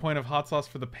understood the point of hot sauce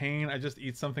for the pain. I just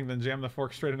eat something, then jam the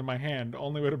fork straight into my hand.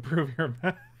 Only way to prove your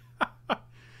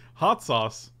hot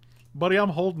sauce. Buddy, I'm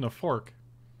holding a fork.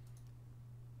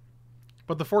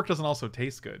 But the fork doesn't also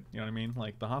taste good. You know what I mean?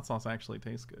 Like, the hot sauce actually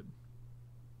tastes good.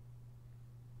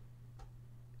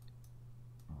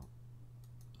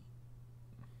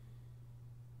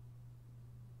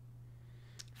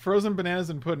 Frozen bananas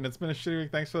and pudding. It's been a shitty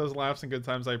week. Thanks for those laughs and good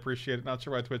times. I appreciate it. Not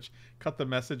sure why Twitch cut the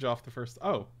message off the first...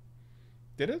 Oh.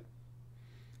 Did it?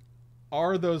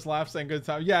 Are those laughs and good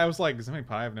times? Yeah, I was like, Zimmy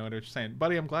Pie, I have no idea what you're saying.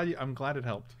 Buddy, I'm glad it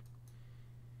helped.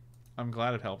 I'm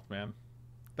glad it helped, man.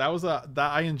 That was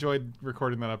I enjoyed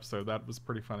recording that episode. That was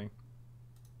pretty funny.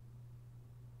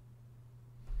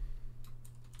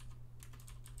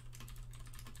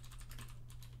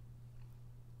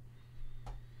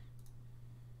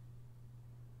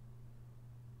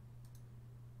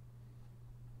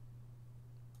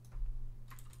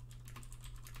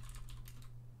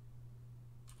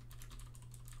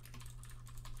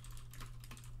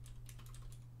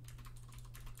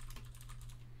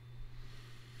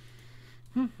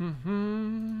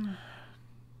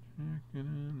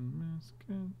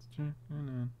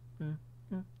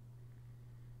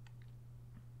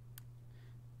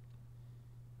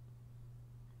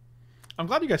 I'm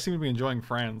glad you guys seem to be enjoying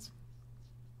Friends.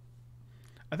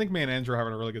 I think me and Andrew are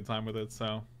having a really good time with it,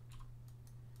 so...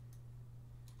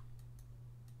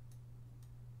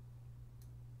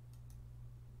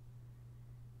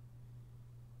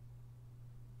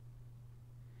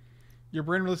 Your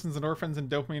brain releases endorphins and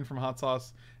dopamine from hot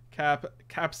sauce.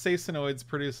 Capsaicinoids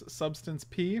produce substance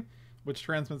P, which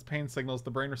transmits pain signals.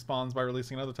 The brain responds by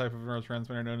releasing another type of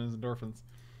neurotransmitter known as endorphins.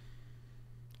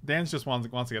 Dan just wants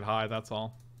to get high, that's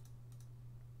all.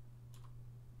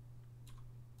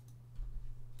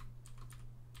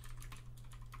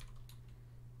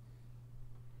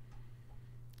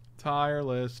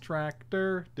 Tireless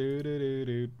tractor. Doo doo doo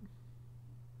doo.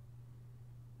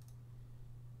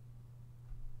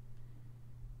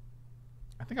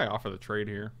 I think I offer the trade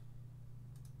here.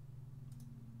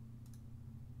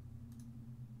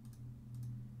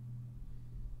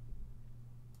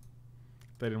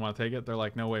 They didn't want to take it. They're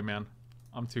like, no way, man.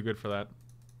 I'm too good for that.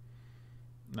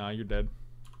 Nah, you're dead.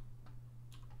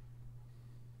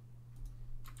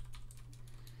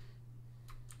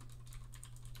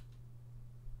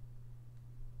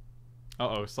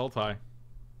 Uh-oh, Sultai.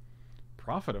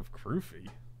 Prophet of crew fee.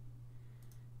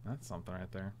 That's something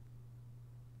right there.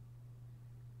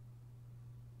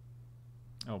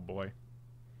 Oh boy.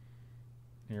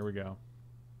 Here we go.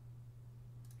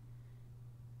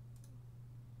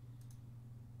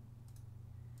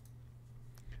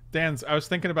 Dan's. I was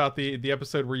thinking about the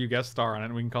episode where you guest star on it,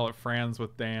 and we can call it Franz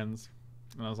with Dan's.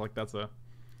 And I was like, that's a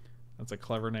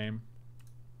clever name.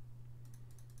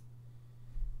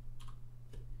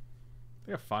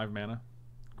 They have 5 mana.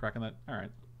 Cracking that. All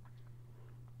right.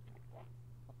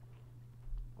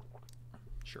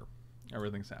 Sure.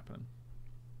 Everything's happening.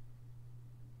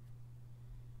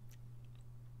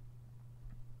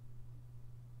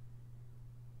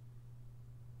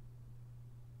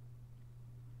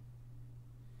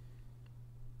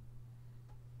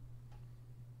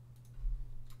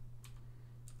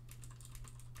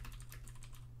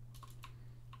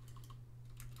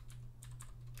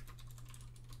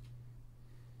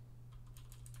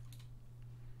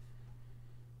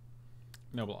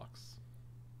 No blocks.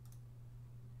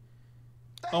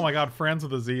 Oh my god, Friends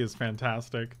with a Z is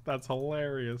fantastic. That's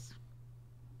hilarious.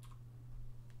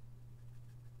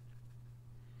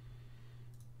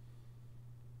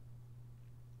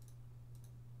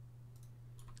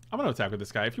 I'm going to attack with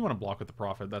this guy. If you want to block with the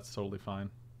Prophet, that's totally fine.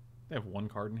 They have 1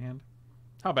 card in hand.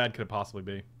 How bad could it possibly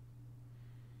be?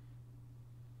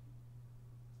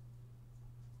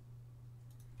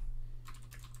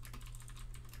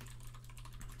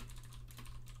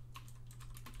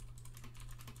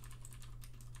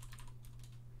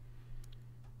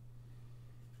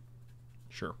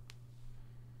 Sure.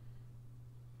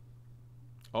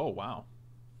 Oh, wow.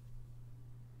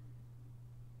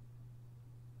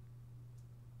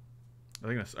 Are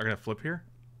they gonna flip here?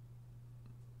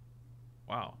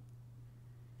 Wow.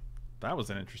 That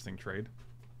was an interesting trade.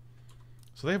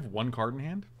 So they have 1 card in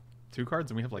hand? 2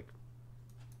 cards, and we have like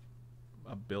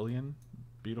a billion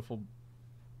beautiful...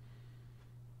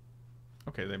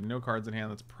 Okay, they have no cards in hand.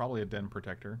 That's probably a Den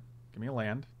Protector. Give me a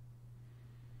land.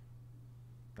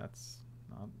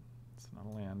 It's not a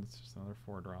land, it's just another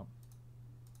 4-drop.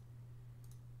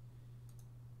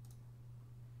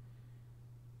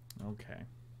 Okay,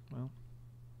 well.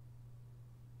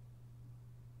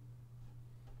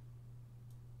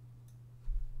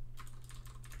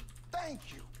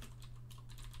 Thank you.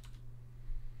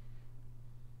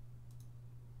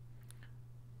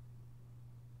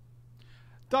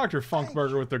 Dr.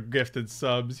 Funkburger with the gifted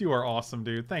subs. You are awesome,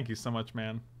 dude. Thank you so much,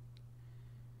 man.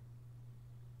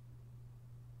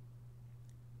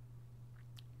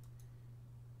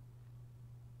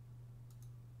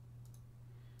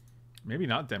 Maybe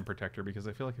not Den Protector, because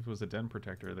I feel like if it was a Den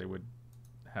Protector, they would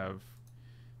have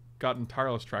gotten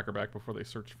Tireless Tracker back before they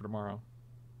searched for tomorrow.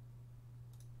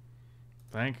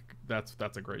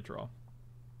 That's a great draw.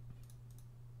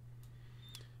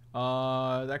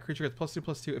 That creature gets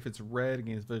 +2/+2 if it's red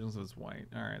against vigilance if it's white.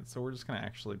 Alright, so we're just gonna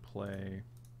actually play.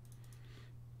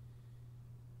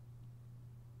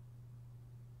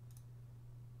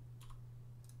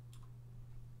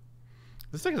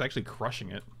 This deck is actually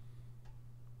crushing it.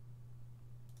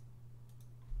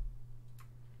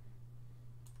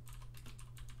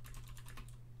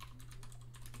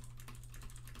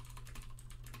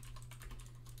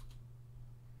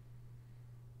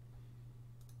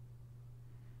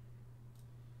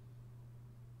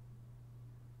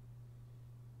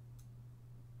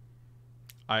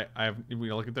 We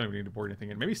don't even need to board anything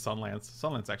in. Maybe Sunlance.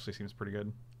 Sunlance actually seems pretty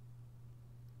good.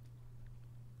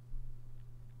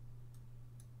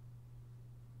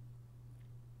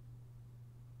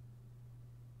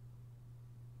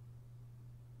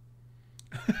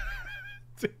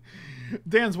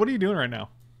 Dan's, what are you doing right now?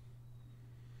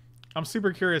 I'm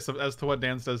super curious as to what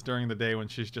Dan's does during the day when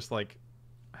she's just like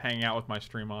hanging out with my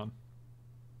stream on.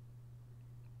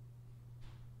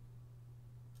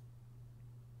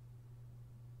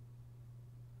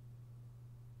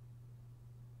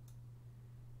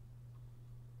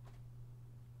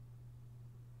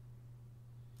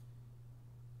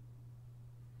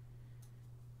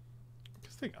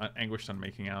 Anguished on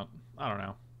making out. I don't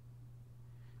know.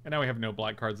 And now we have no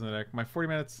black cards in the deck. My 40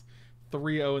 minutes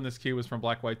 3-0 in this queue was from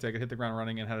black-white deck. It hit the ground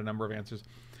running and had a number of answers.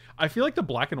 I feel like the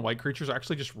black and white creatures are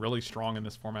actually just really strong in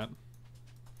this format.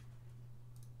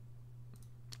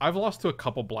 I've lost to a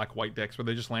couple black-white decks where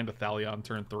they just land a Thalia on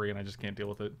turn 3 and I just can't deal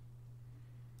with it.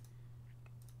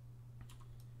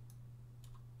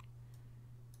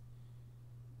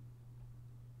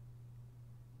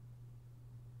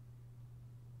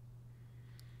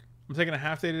 I'm taking a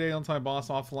half day today until my boss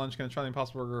off for lunch. Gonna try the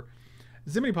Impossible Burger.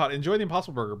 Ziminy Pot, enjoy the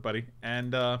Impossible Burger, buddy,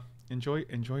 and enjoy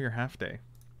your half day.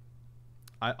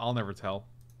 I'll never tell.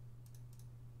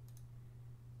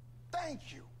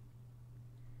 Thank you.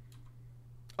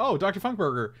 Oh, Dr.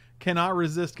 Funkburger cannot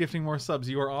resist gifting more subs.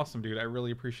 You are awesome, dude. I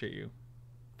really appreciate you.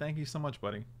 Thank you so much,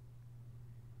 buddy.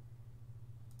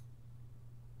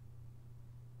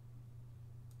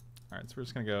 All right, so we're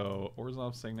just going to go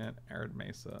Orzhov, Signet, Arid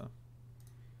Mesa.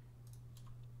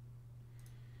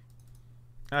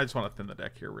 I just want to thin the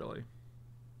deck here, really.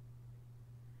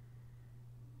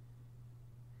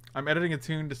 I'm editing a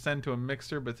tune to send to a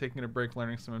mixer, but taking a break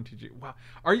learning some MTG. Wow,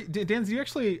 are you, Dan?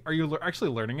 Are you actually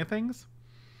learning things?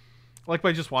 Like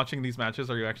by just watching these matches,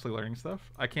 are you actually learning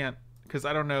stuff? I can't, because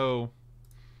I don't know.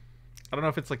 I don't know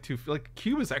if it's like too like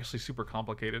Cube is actually super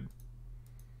complicated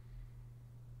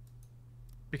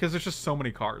because there's just so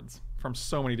many cards from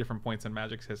so many different points in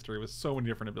Magic's history with so many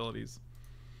different abilities.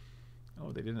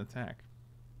 Oh, they didn't attack.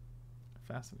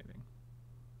 Fascinating.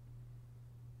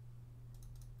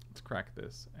 Let's crack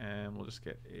this, and we'll just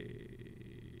get a.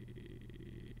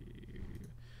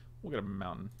 We'll get a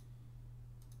mountain.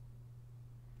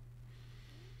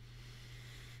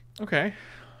 Okay.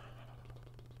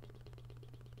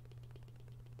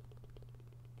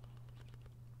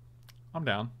 I'm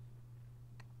down.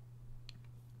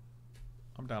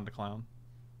 I'm down to clown.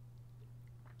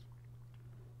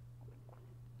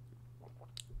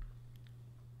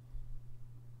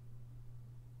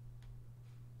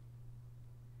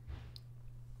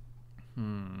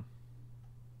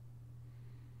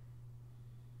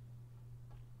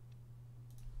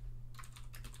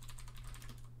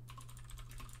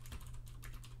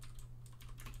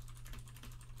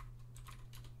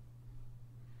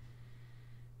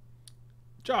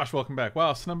 Josh, welcome back.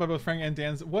 Wow, snubbed by both Frank and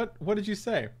Dan's. What did you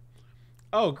say?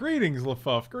 Oh, greetings,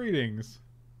 LaFuff. Greetings.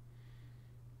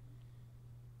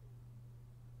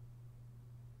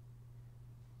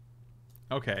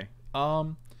 Okay.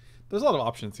 There's a lot of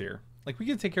options here. Like, we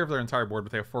can take care of their entire board,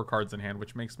 but they have 4 cards in hand,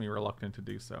 which makes me reluctant to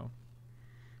do so.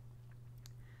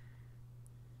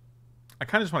 I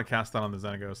kind of just want to cast that on the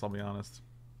Xenagos, I'll be honest.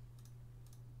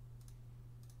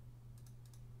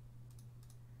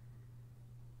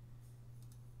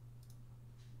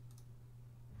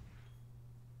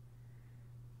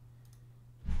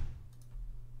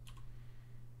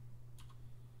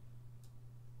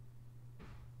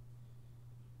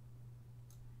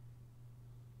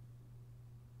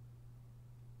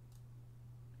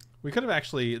 We could have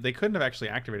actually... They couldn't have actually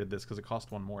activated this because it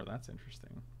cost 1 more. That's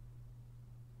interesting.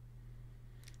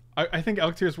 I think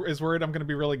Elixir is worried I'm going to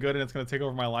be really good and it's going to take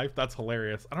over my life. That's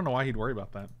hilarious. I don't know why he'd worry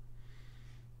about that.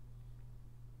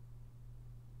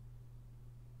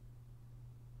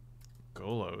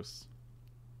 Golos.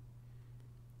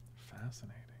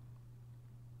 Fascinating.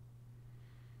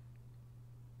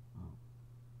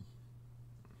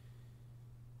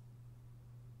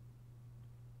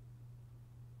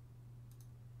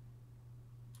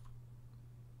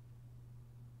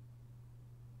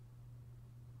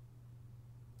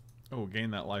 Oh,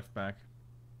 gain that life back.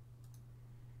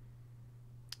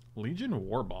 Legion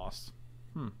War Boss.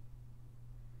 I mean,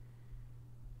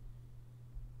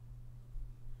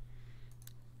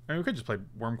 we could just play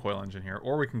Wormcoil Engine here,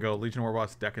 or we can go Legion War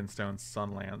Boss, Deck and Stone,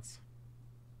 Sun Lance.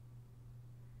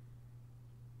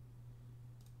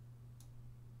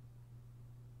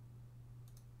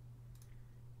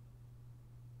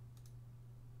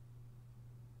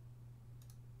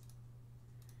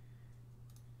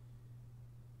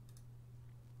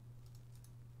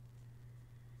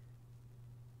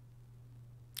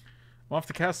 We'll have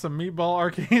to cast some Meatball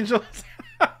Archangels.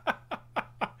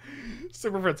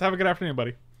 Super Fritz, have a good afternoon,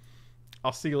 buddy.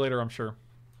 I'll see you later, I'm sure.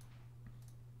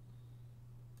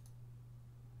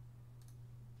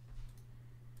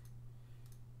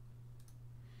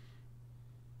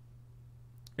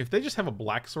 If they just have a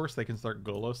black source they can start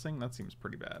Golosing, that seems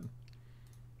pretty bad.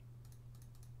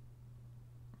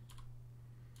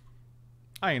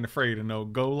 I ain't afraid of no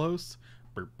Golos.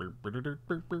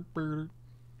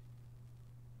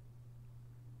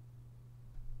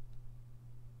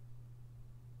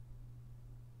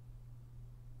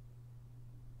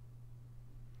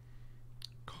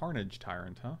 Carnage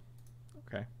Tyrant, huh?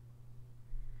 Okay.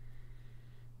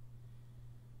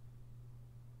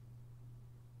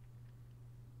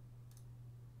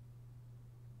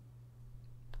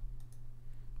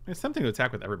 It's tempting to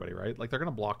attack with everybody, right? Like, they're going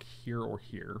to block here or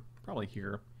here. Probably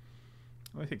here.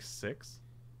 I think 6.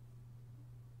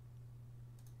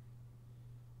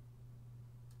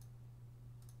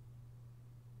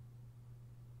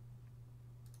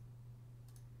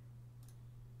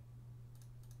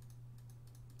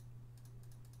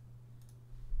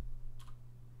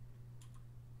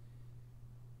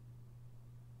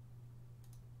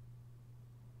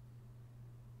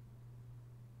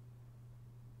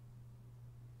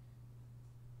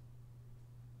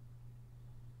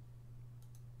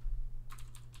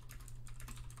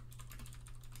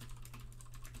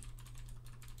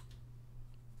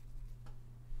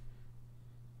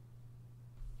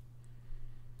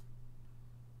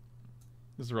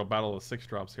 This is a real battle of 6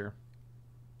 drops here.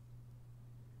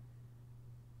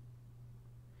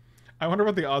 I wonder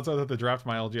what the odds are that the draft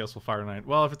my LGS will fire tonight.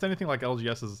 Well, if it's anything like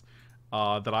LGS's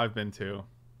that I've been to,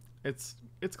 it's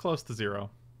close to 0.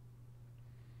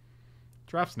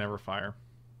 Drafts never fire.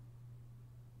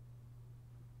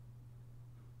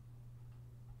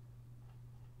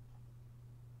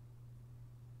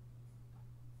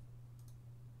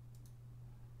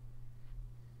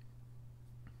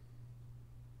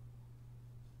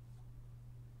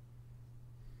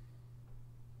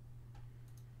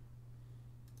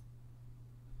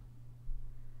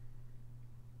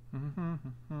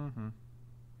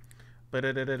 But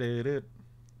I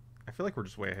feel like we're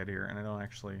just way ahead here, and I don't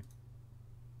actually.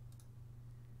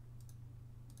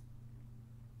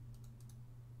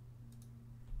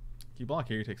 If you block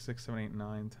here, you take 6, 7, 8,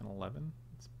 9, 10, 11.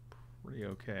 It's pretty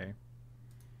okay.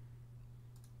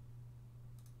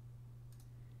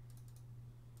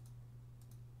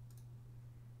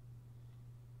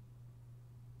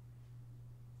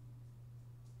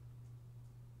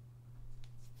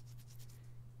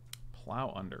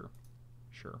 Plow under.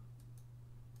 Sure.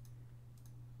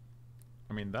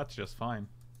 I mean, that's just fine.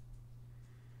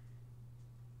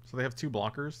 So they have 2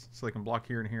 blockers, so they can block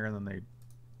here and here, and then they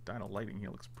die to lightning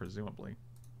helix, presumably.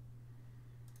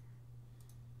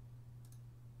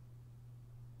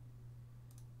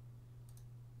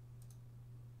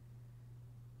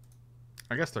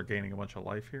 I guess they're gaining a bunch of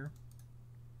life here.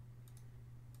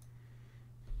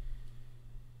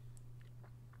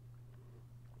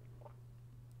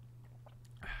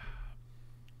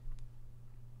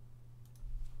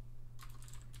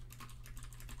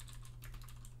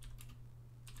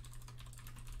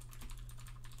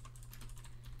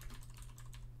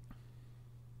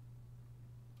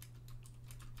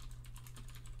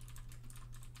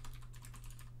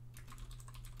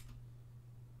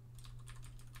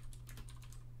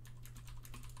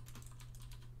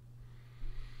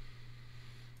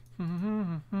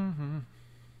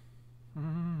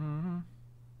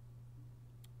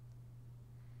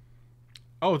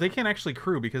 Oh, they can't actually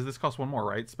crew because this costs 1 more,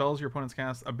 right? Spells your opponents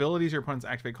cast, abilities your opponents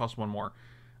activate cost 1 more.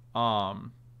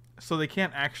 So they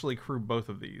can't actually crew both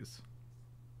of these.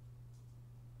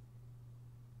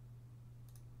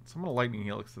 So I'm gonna lightning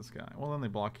helix this guy. Well, then they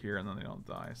block here and then they don't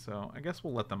die. So I guess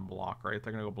we'll let them block, right?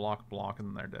 They're gonna go block, block, and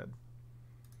then they're dead.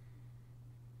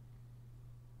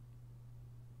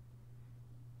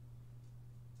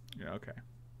 Yeah, okay.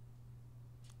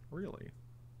 Really?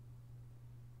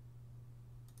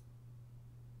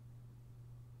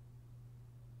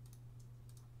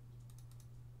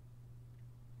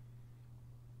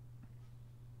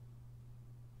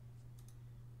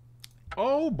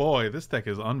 Oh boy, this deck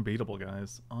is unbeatable,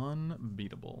 guys.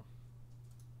 Unbeatable.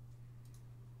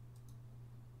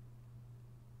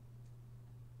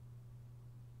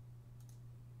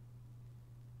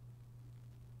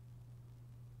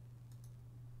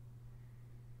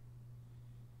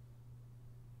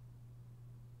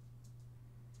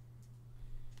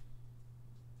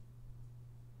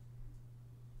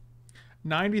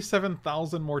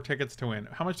 $97,000 more tickets to win.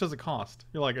 How much does it cost?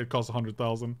 You're like, it costs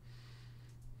 100,000.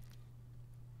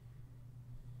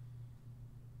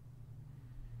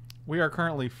 We are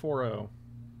currently 4-0.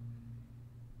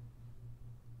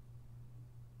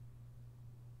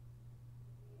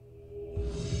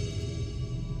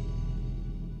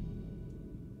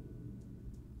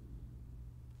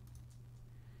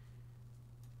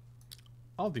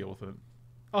 I'll deal with it.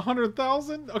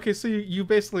 100,000? Okay, so you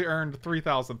basically earned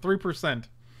 3,000. 3%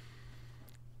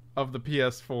 of the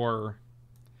PS4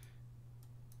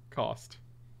 cost.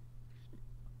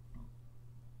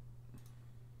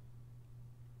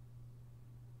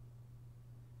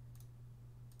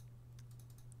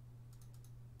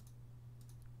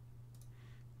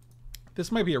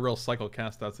 This might be a real cycle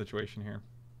cast out situation here.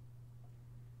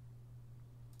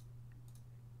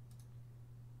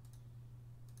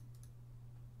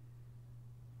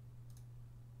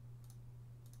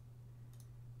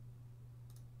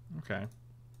 Okay.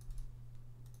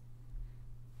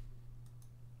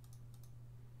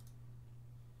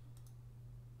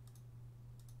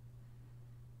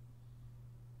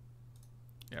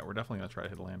 Yeah, we're definitely going to try to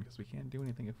hit a land because we can't do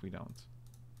anything if we don't.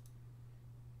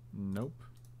 Nope.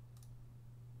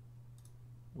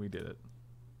 We did it.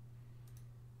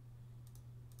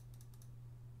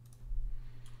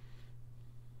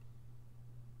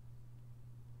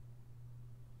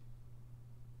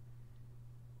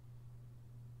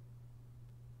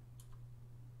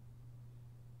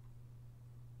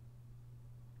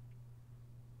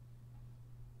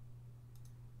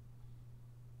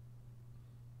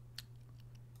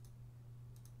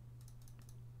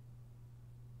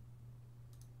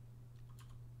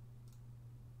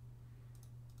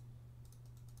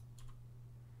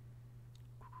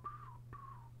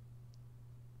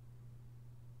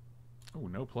 Oh,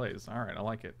 no plays. All right, I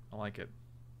like it. I like it.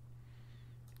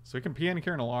 So we can PN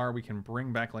Kieran Alar, we can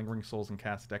bring back Lingering Souls and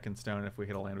cast Deck and Stone. If we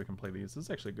hit a land, we can play these. This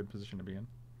is actually a good position to be in.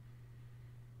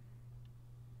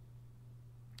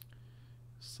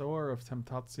 Sower of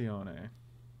Temptazione.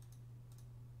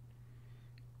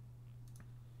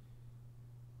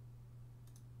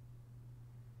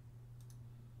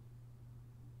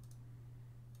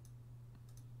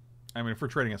 I mean, if we're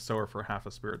trading a Sower for half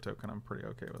a Spirit token, I'm pretty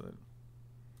okay with it.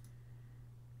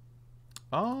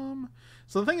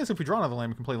 So the thing is, if we draw another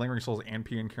land, we can play Lingering Souls and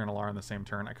PN Kieran Alar on the same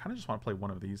turn. I kind of just want to play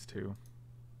one of these two.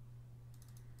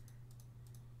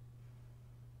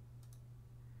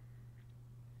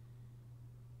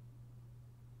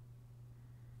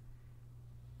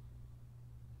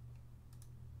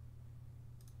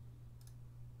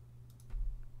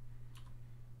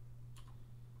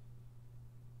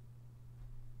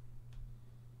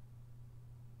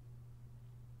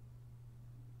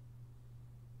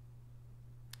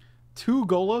 Two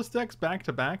Golos decks back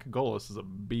to back. Golos is a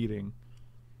beating.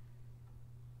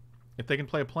 If they can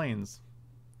play planes,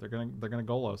 they're gonna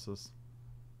Golos us.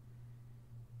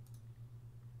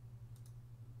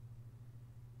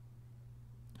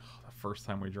 Oh, the first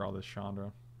time we draw this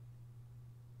Chandra.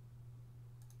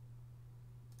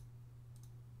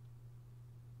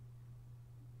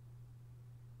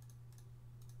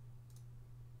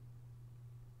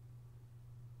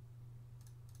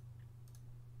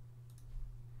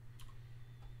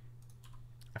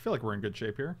 I feel like we're in good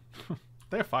shape here.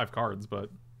 They have 5 cards,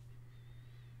 but...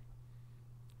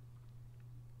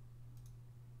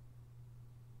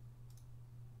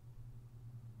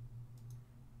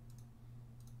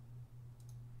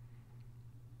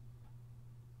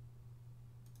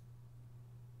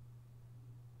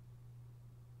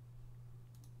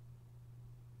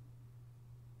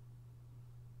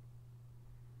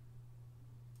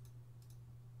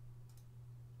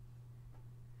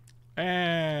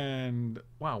 And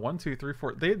wow, 1, 2, 3,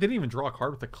 4. They didn't even draw a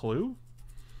card with a clue.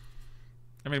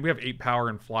 I mean, we have 8 power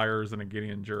and flyers and a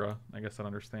Gideon Jura. I guess that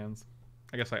understands.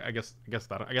 I guess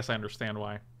I understand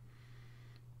why.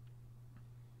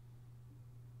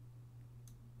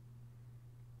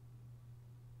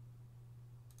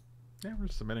 Yeah, we're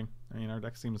submitting. I mean, our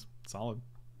deck seems solid.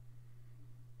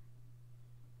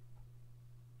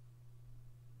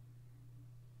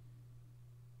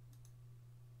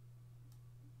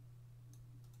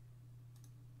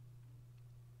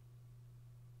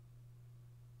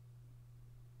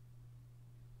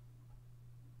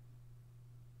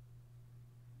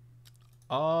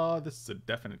 This is a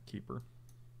definite keeper.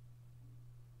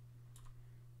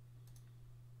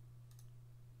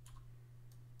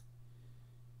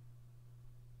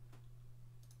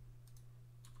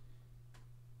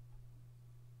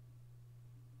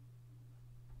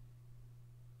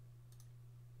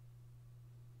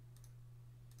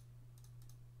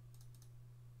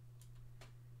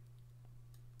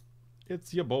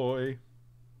 It's your boy.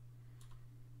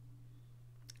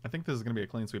 I think this is going to be a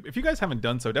clean sweep. If you guys haven't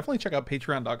done so, definitely check out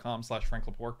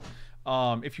patreon.com/franklepore.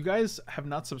 If you guys have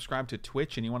not subscribed to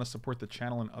Twitch and you want to support the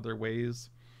channel in other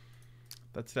ways,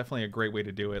 that's definitely a great way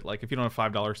to do it. Like if you don't have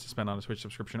 $5 to spend on a Twitch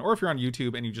subscription, or if you're on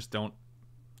YouTube and you just don't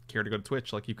care to go to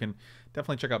Twitch, like you can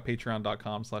definitely check out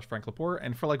patreon.com/franklepore.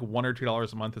 And for like $1 or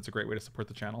 $2 a month, it's a great way to support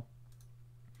the channel.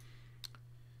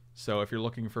 So if you're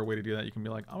looking for a way to do that, you can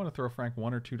be like, I'm going to throw Frank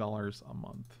 $1 or $2 a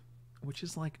month, which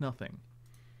is like nothing.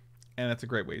 And that's a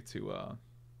great way to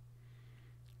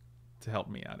help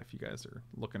me out if you guys are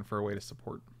looking for a way to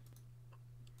support.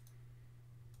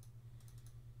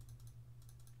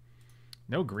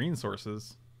 No green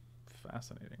sources.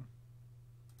 Fascinating.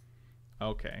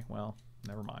 Okay, well,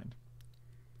 never mind.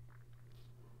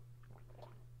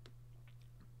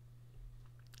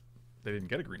 They didn't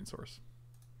get a green source.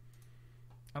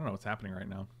 I don't know what's happening right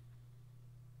now.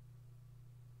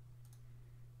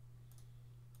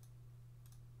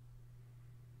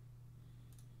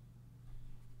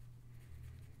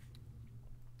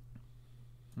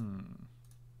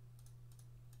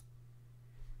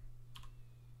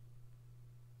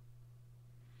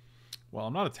 Well,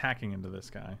 I'm not attacking into this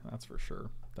guy, that's for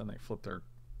sure. Then they flip their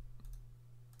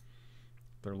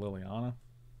Liliana.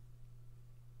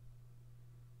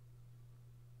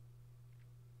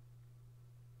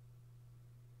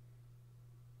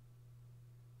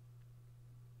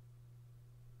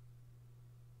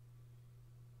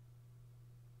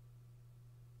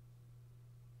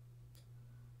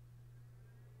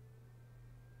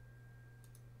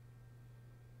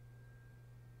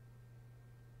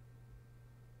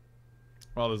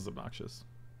 Well, this is obnoxious.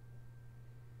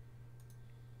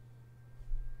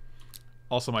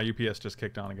 Also, my UPS just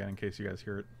kicked on again in case you guys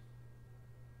hear it.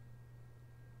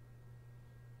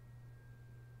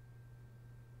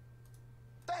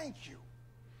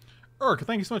 Mark,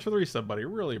 thank you so much for the resub, buddy.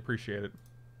 Really appreciate it.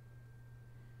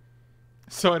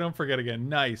 So I don't forget again.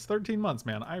 Nice. 13 months,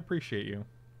 man. I appreciate you.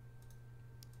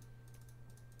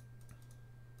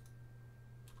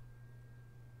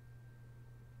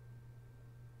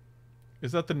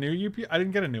 Is that the new UP? I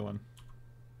didn't get a new one.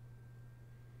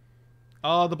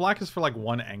 The black is for like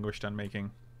one anguished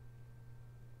unmaking.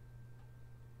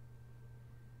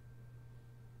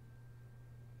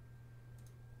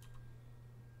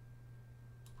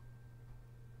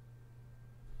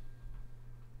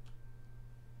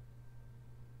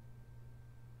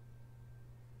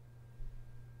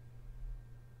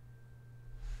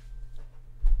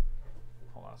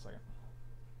 Hold on a second.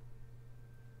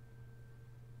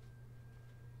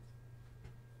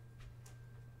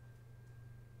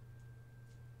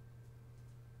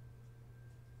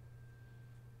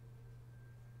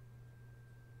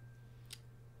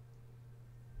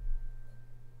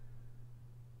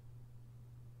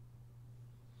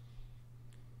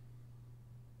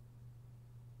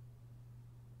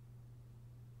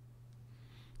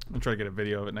 I'm gonna try to get a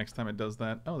video of it next time it does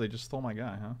that. Oh, they just stole my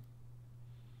guy, huh?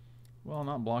 Well,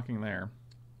 not blocking there.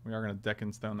 We are gonna deck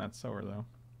and stone that sower, though.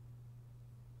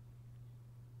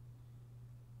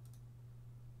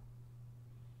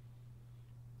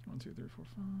 One, two, three, four,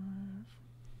 five.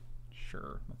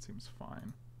 Sure, that seems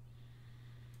fine.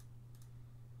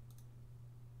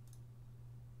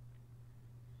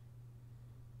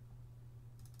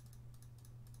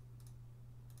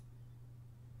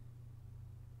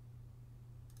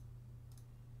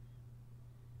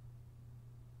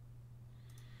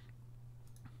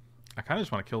 I kind of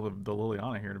just want to kill the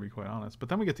Liliana here, to be quite honest. But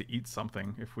then we get to eat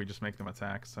something if we just make them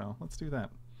attack, so let's do that.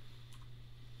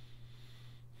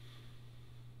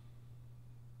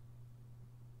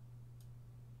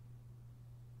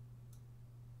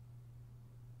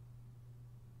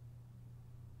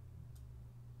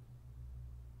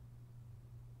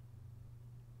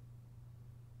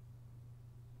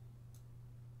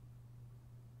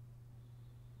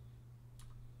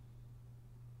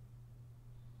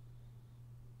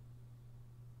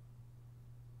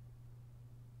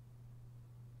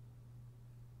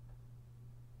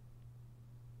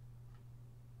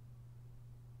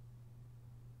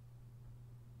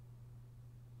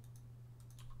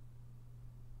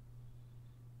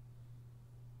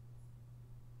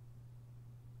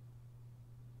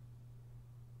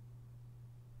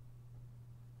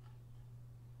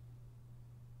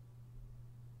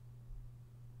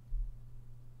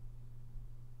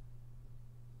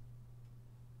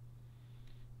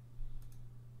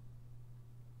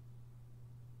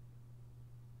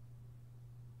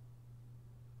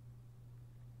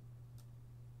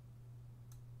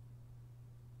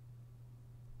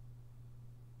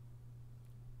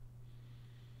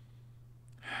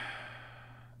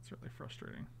 It's really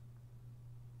frustrating.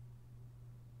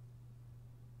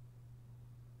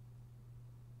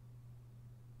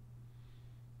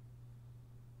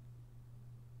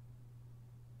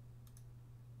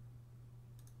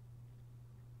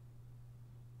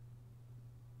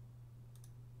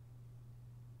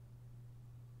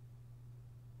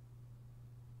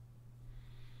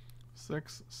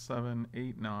 Six, 7,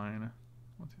 8, 9.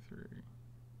 1, 2, 3.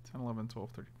 10, 11, 12,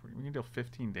 13, 14. We can deal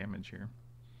 15 damage here.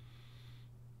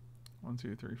 1,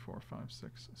 2, 3, 4, 5,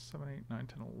 6, 7, 8, 9,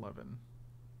 10, 11.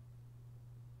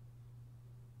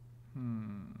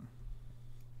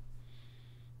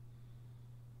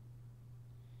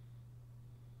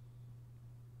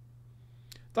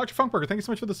 Dr. Funkburger, thank you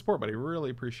so much for the support, buddy. Really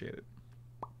appreciate it.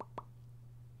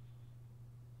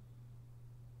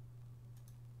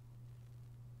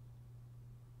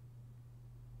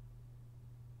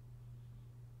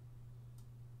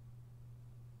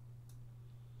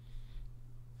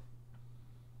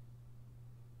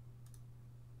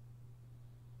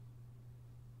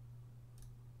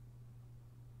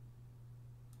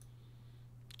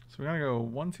 So we gotta go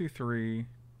 1, 2, 3,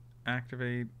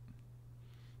 activate,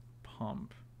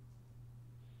 pump.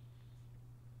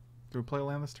 Do we play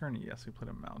land this turn? Yes, we played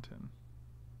a mountain.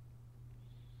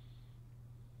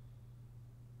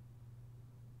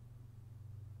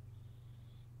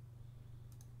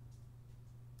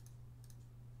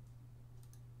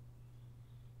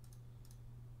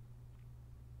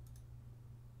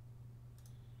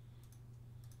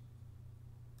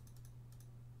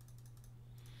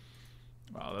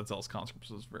 Wow, that Zealous Conscripts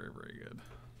was very, very good.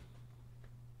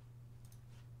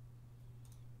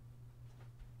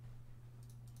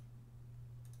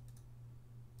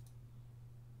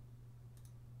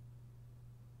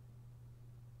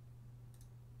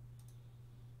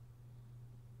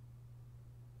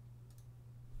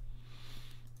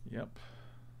 Yep.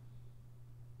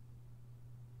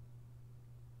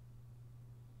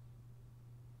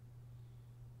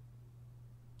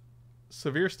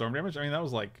 Severe storm damage? I mean, that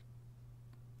was like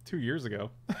 2 years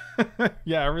ago.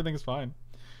 Yeah, everything's fine.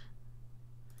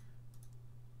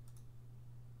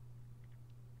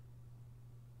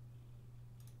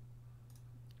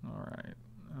 All right.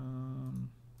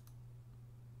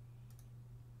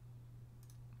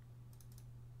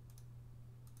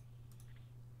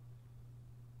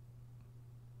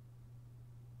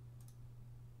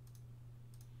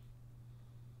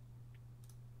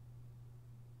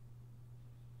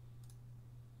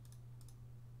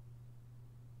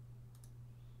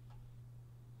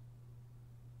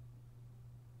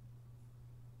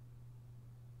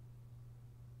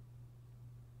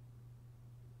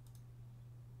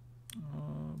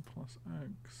 Plus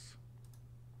X.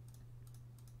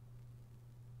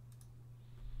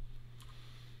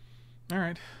 All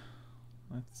right.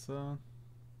 Let's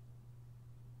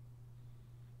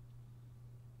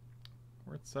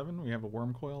we're at 7. We have a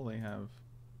worm coil. They have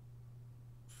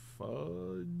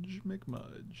Fudge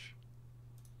McMudge.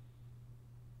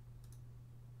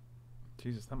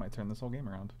 Jesus, that might turn this whole game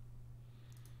around.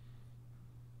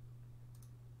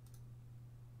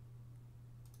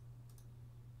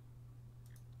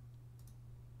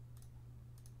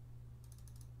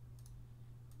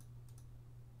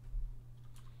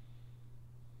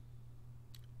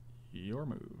 Your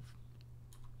move.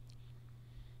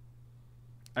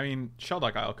 I mean,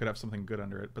 Sheldock Isle could have something good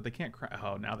under it, but they can't crack.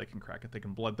 Oh, now they can crack it. They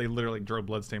can blood. They literally draw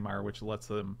Bloodstain Mire, which lets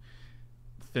them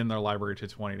thin their library to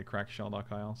 20 to crack Sheldock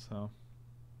Isle. So.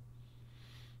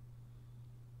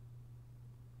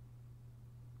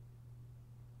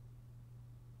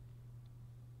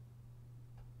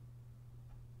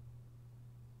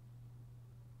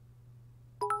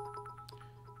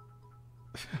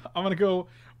 I'm gonna go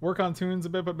work on tunes a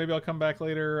bit, but maybe I'll come back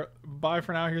later. Bye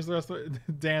for now. Here's the rest of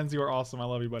it. Dan's, you are awesome. I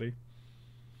love you, buddy.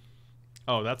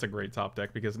 Oh, that's a great top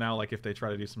deck, because now, like, if they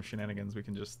try to do some shenanigans, we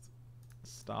can just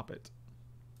stop it.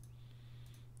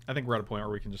 I think we're at a point where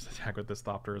we can just attack with this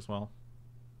Thopter as well.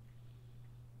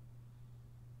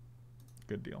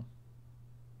 Good deal.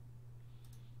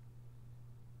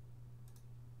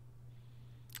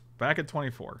 Back at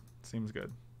 24. Seems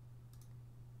good.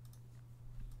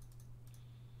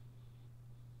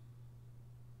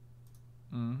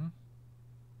 Mm-hmm.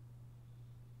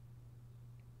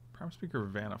 Prime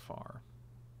Speaker Vanifar.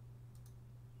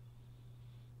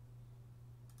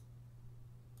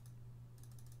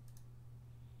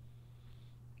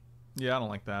 Yeah, I don't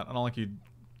like that. I don't like you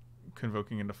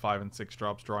convoking into 5 and 6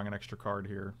 drops, drawing an extra card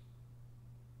here.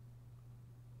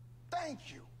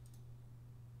 Thank you.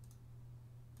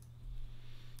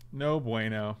 No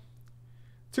bueno.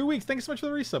 2 weeks. Thanks so much for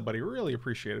the resub, buddy. Really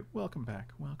appreciate it. Welcome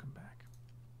back. Welcome back.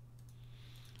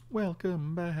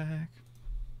 Welcome back.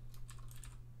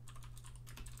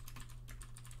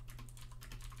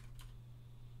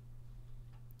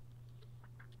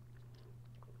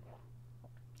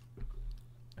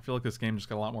 I feel like this game just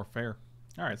got a lot more fair.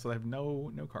 All right, so they have no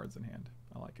cards in hand.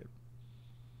 I like it.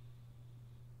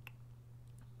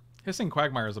 Hissing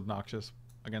Quagmire is obnoxious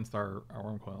against our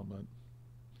Wormcoil, but...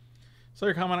 So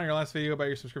your comment on your last video about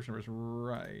your subscription was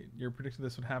right. You predicted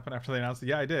this would happen after they announced it.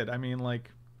 Yeah, I did. I mean,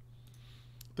 like...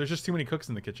 There's just too many cooks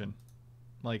in the kitchen.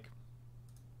 Like...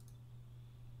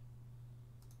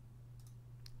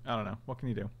 I don't know. What can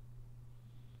you do?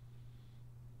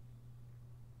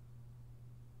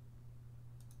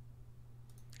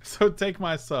 So take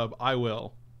my sub. I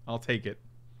will. I'll take it.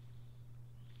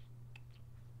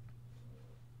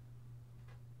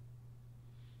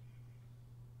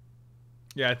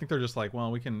 Yeah, I think they're just like, well,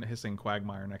 we can Hissing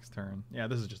Quagmire next turn. Yeah,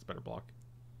 this is just a better block.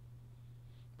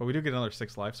 But we do get another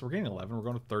 6 life, so we're getting 11. We're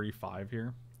going to 35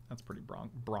 here. That's pretty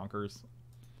bronkers.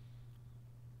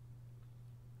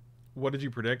 What did you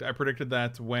predict? I predicted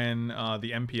that when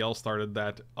the MPL started,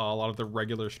 that a lot of the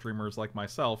regular streamers like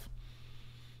myself,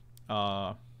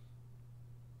 who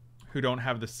don't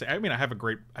have the same... I mean, I have a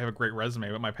great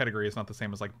resume, but my pedigree is not the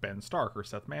same as like Ben Stark or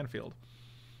Seth Manfield.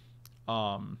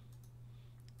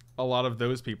 A lot of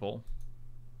those people,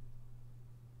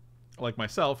 like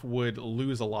myself, would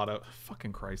lose a lot of...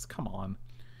 Fucking Christ, come on.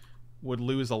 Would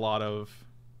lose a lot of...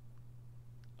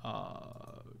 I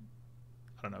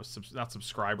don't know, not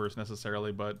subscribers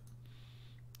necessarily, but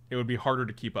it would be harder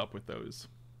to keep up with those.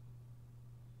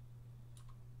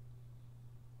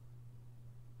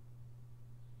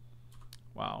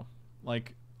 Wow.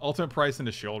 Like, ultimate price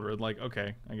into Shieldred. Like,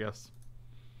 okay, I guess.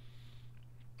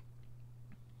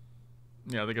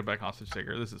 Yeah, they get back Hostage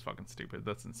Taker. This is fucking stupid.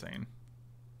 That's insane.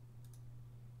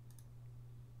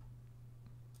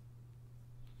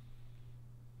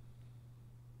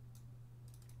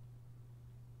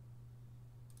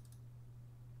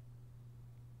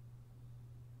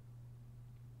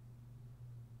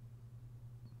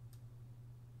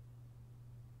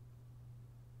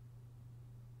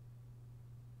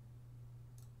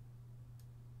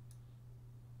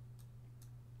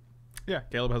 Yeah,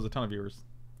 Caleb has a ton of viewers.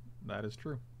 That is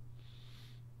true.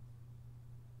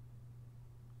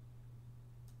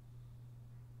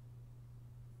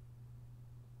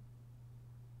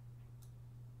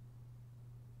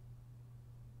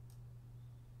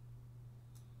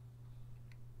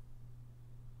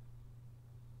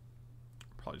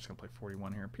 Probably just gonna play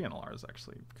 41 here. PNLR is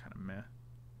actually kind of meh.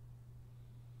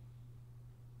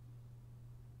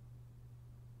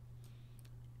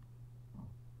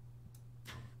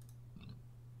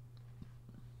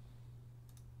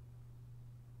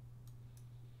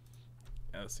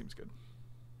 Yeah, that seems good.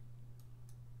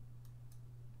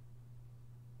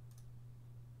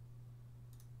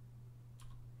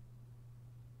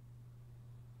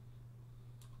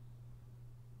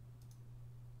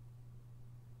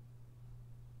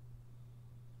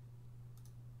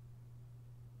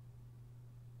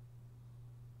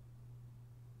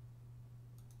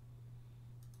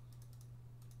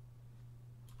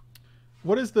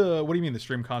 What do you mean the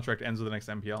stream contract ends with the next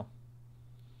MPL?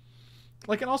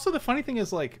 Like, and also the funny thing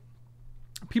is, like,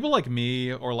 people like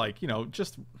me, or like, you know,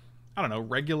 just, I don't know,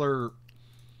 regular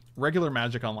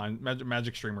Magic online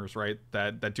Magic streamers, right,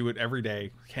 that do it every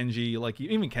day. Kenji, like,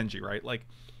 even Kenji, right, like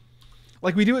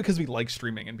we do it because we like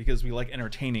streaming and because we like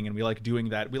entertaining and we like doing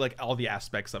that. We like all the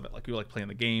aspects of it. Like, we like playing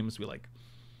the games, we like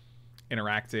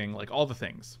interacting, like all the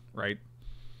things, right?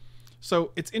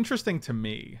 So it's interesting to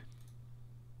me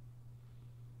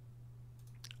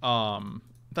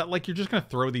that, like, you're just gonna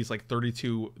throw these like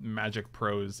 32 Magic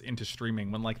pros into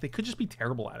streaming when, like, they could just be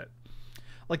terrible at it.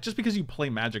 Like, just because you play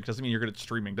Magic doesn't mean you're good at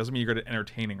streaming, doesn't mean you're good at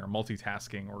entertaining or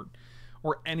multitasking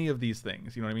or any of these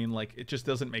things. You know what I mean? Like, it just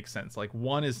doesn't make sense. Like,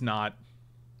 one is not,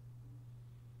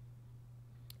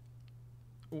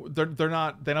 they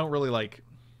don't really, like,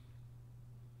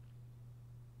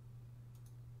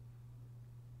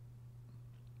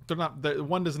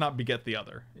 one does not beget the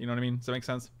other. You know what I mean? Does that make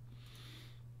sense?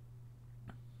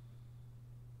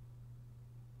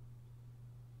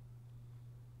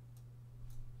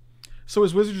 So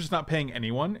is Wizards just not paying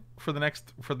anyone for the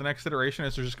next iteration?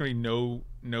 Is there just going to be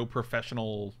no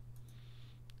professional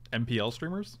MPL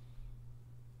streamers?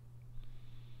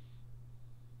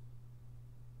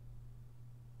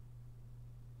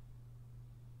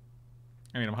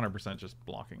 I mean, I'm 100% just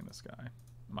blocking this guy.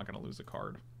 I'm not going to lose a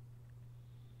card.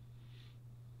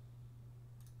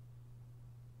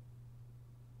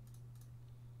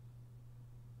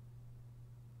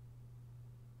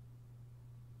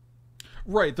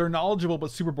 Right, they're knowledgeable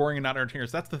but super boring and not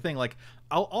entertainers. That's the thing. Like,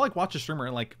 I'll like watch a streamer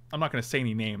and, like, I'm not going to say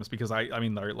any names because I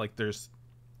mean, they're like, there's,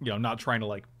 you know, not trying to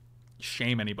like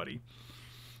shame anybody,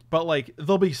 but like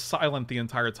they'll be silent the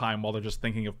entire time while they're just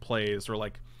thinking of plays, or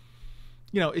like,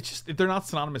 you know, it's just, they're not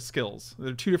synonymous skills.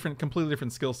 They're two completely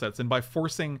different skill sets, and by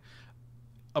forcing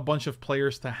a bunch of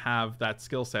players to have that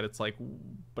skill set, it's like,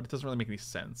 but it doesn't really make any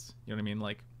sense. You know what I mean?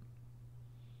 Like,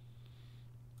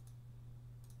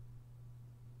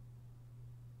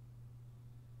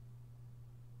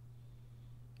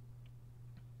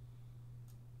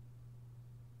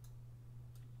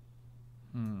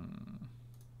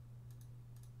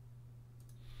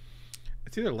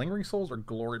 it's either Lingering Souls or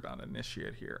Glorybound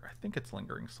Initiate here. I think it's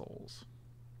Lingering Souls.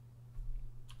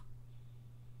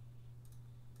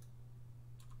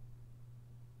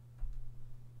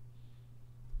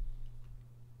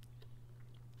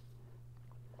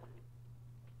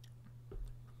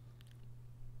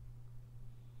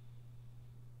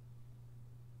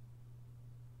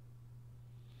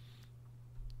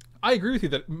 I agree with you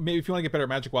that maybe if you want to get better at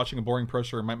Magic, watching a boring pro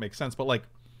streamer might make sense, but like,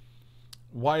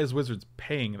 why is Wizards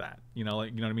paying that? You know,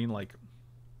 like, you know what I mean? Like,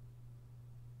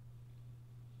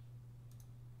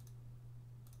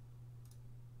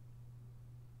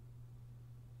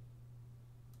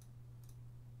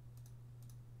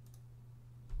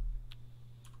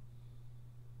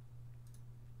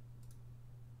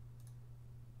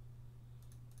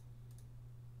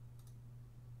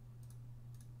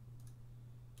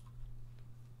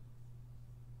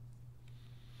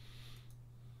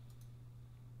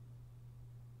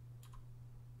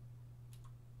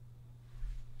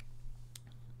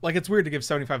 it's weird to give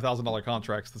 $75,000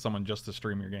 contracts to someone just to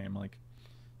stream your game. Like,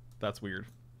 that's weird.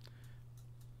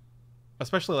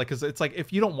 Especially, like, because it's like,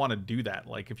 if you don't want to do that,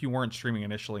 like, if you weren't streaming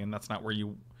initially and that's not where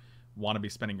you want to be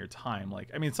spending your time, like,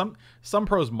 I mean, some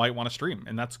pros might want to stream,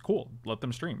 and that's cool. Let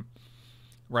them stream,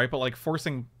 right? But like,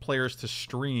 forcing players to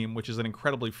stream, which is an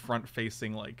incredibly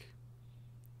front-facing, like,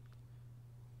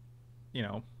 you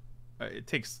know, it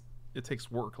takes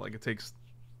work. Like, it takes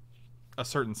a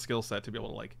certain skill set to be able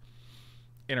to like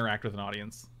interact with an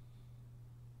audience.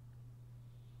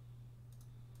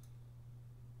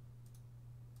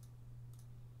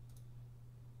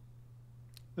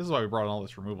 This is why we brought in all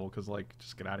this removal, because, like,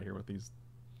 just get out of here with these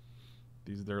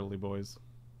dirty boys.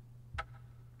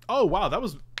 Oh, wow, that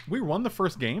was... We won the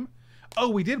first game? Oh,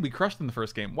 we did. We crushed in the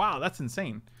first game. Wow, that's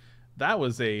insane. That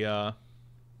was a hell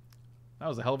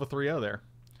of a 3-0 there.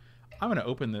 I'm going to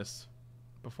open this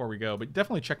before we go, but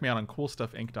definitely check me out on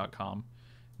coolstuffinc.com.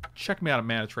 Check me out at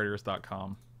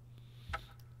manatraders.com.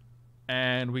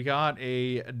 And we got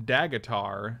a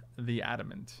Dagatar, the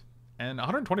Adamant. And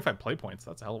 125 play points.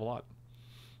 That's a hell of a lot.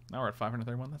 Now we're at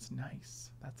 531. That's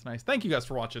nice. That's nice. Thank you guys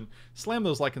for watching. Slam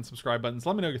those like and subscribe buttons.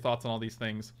 Let me know your thoughts on all these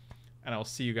things. And I'll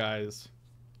see you guys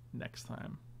next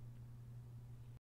time.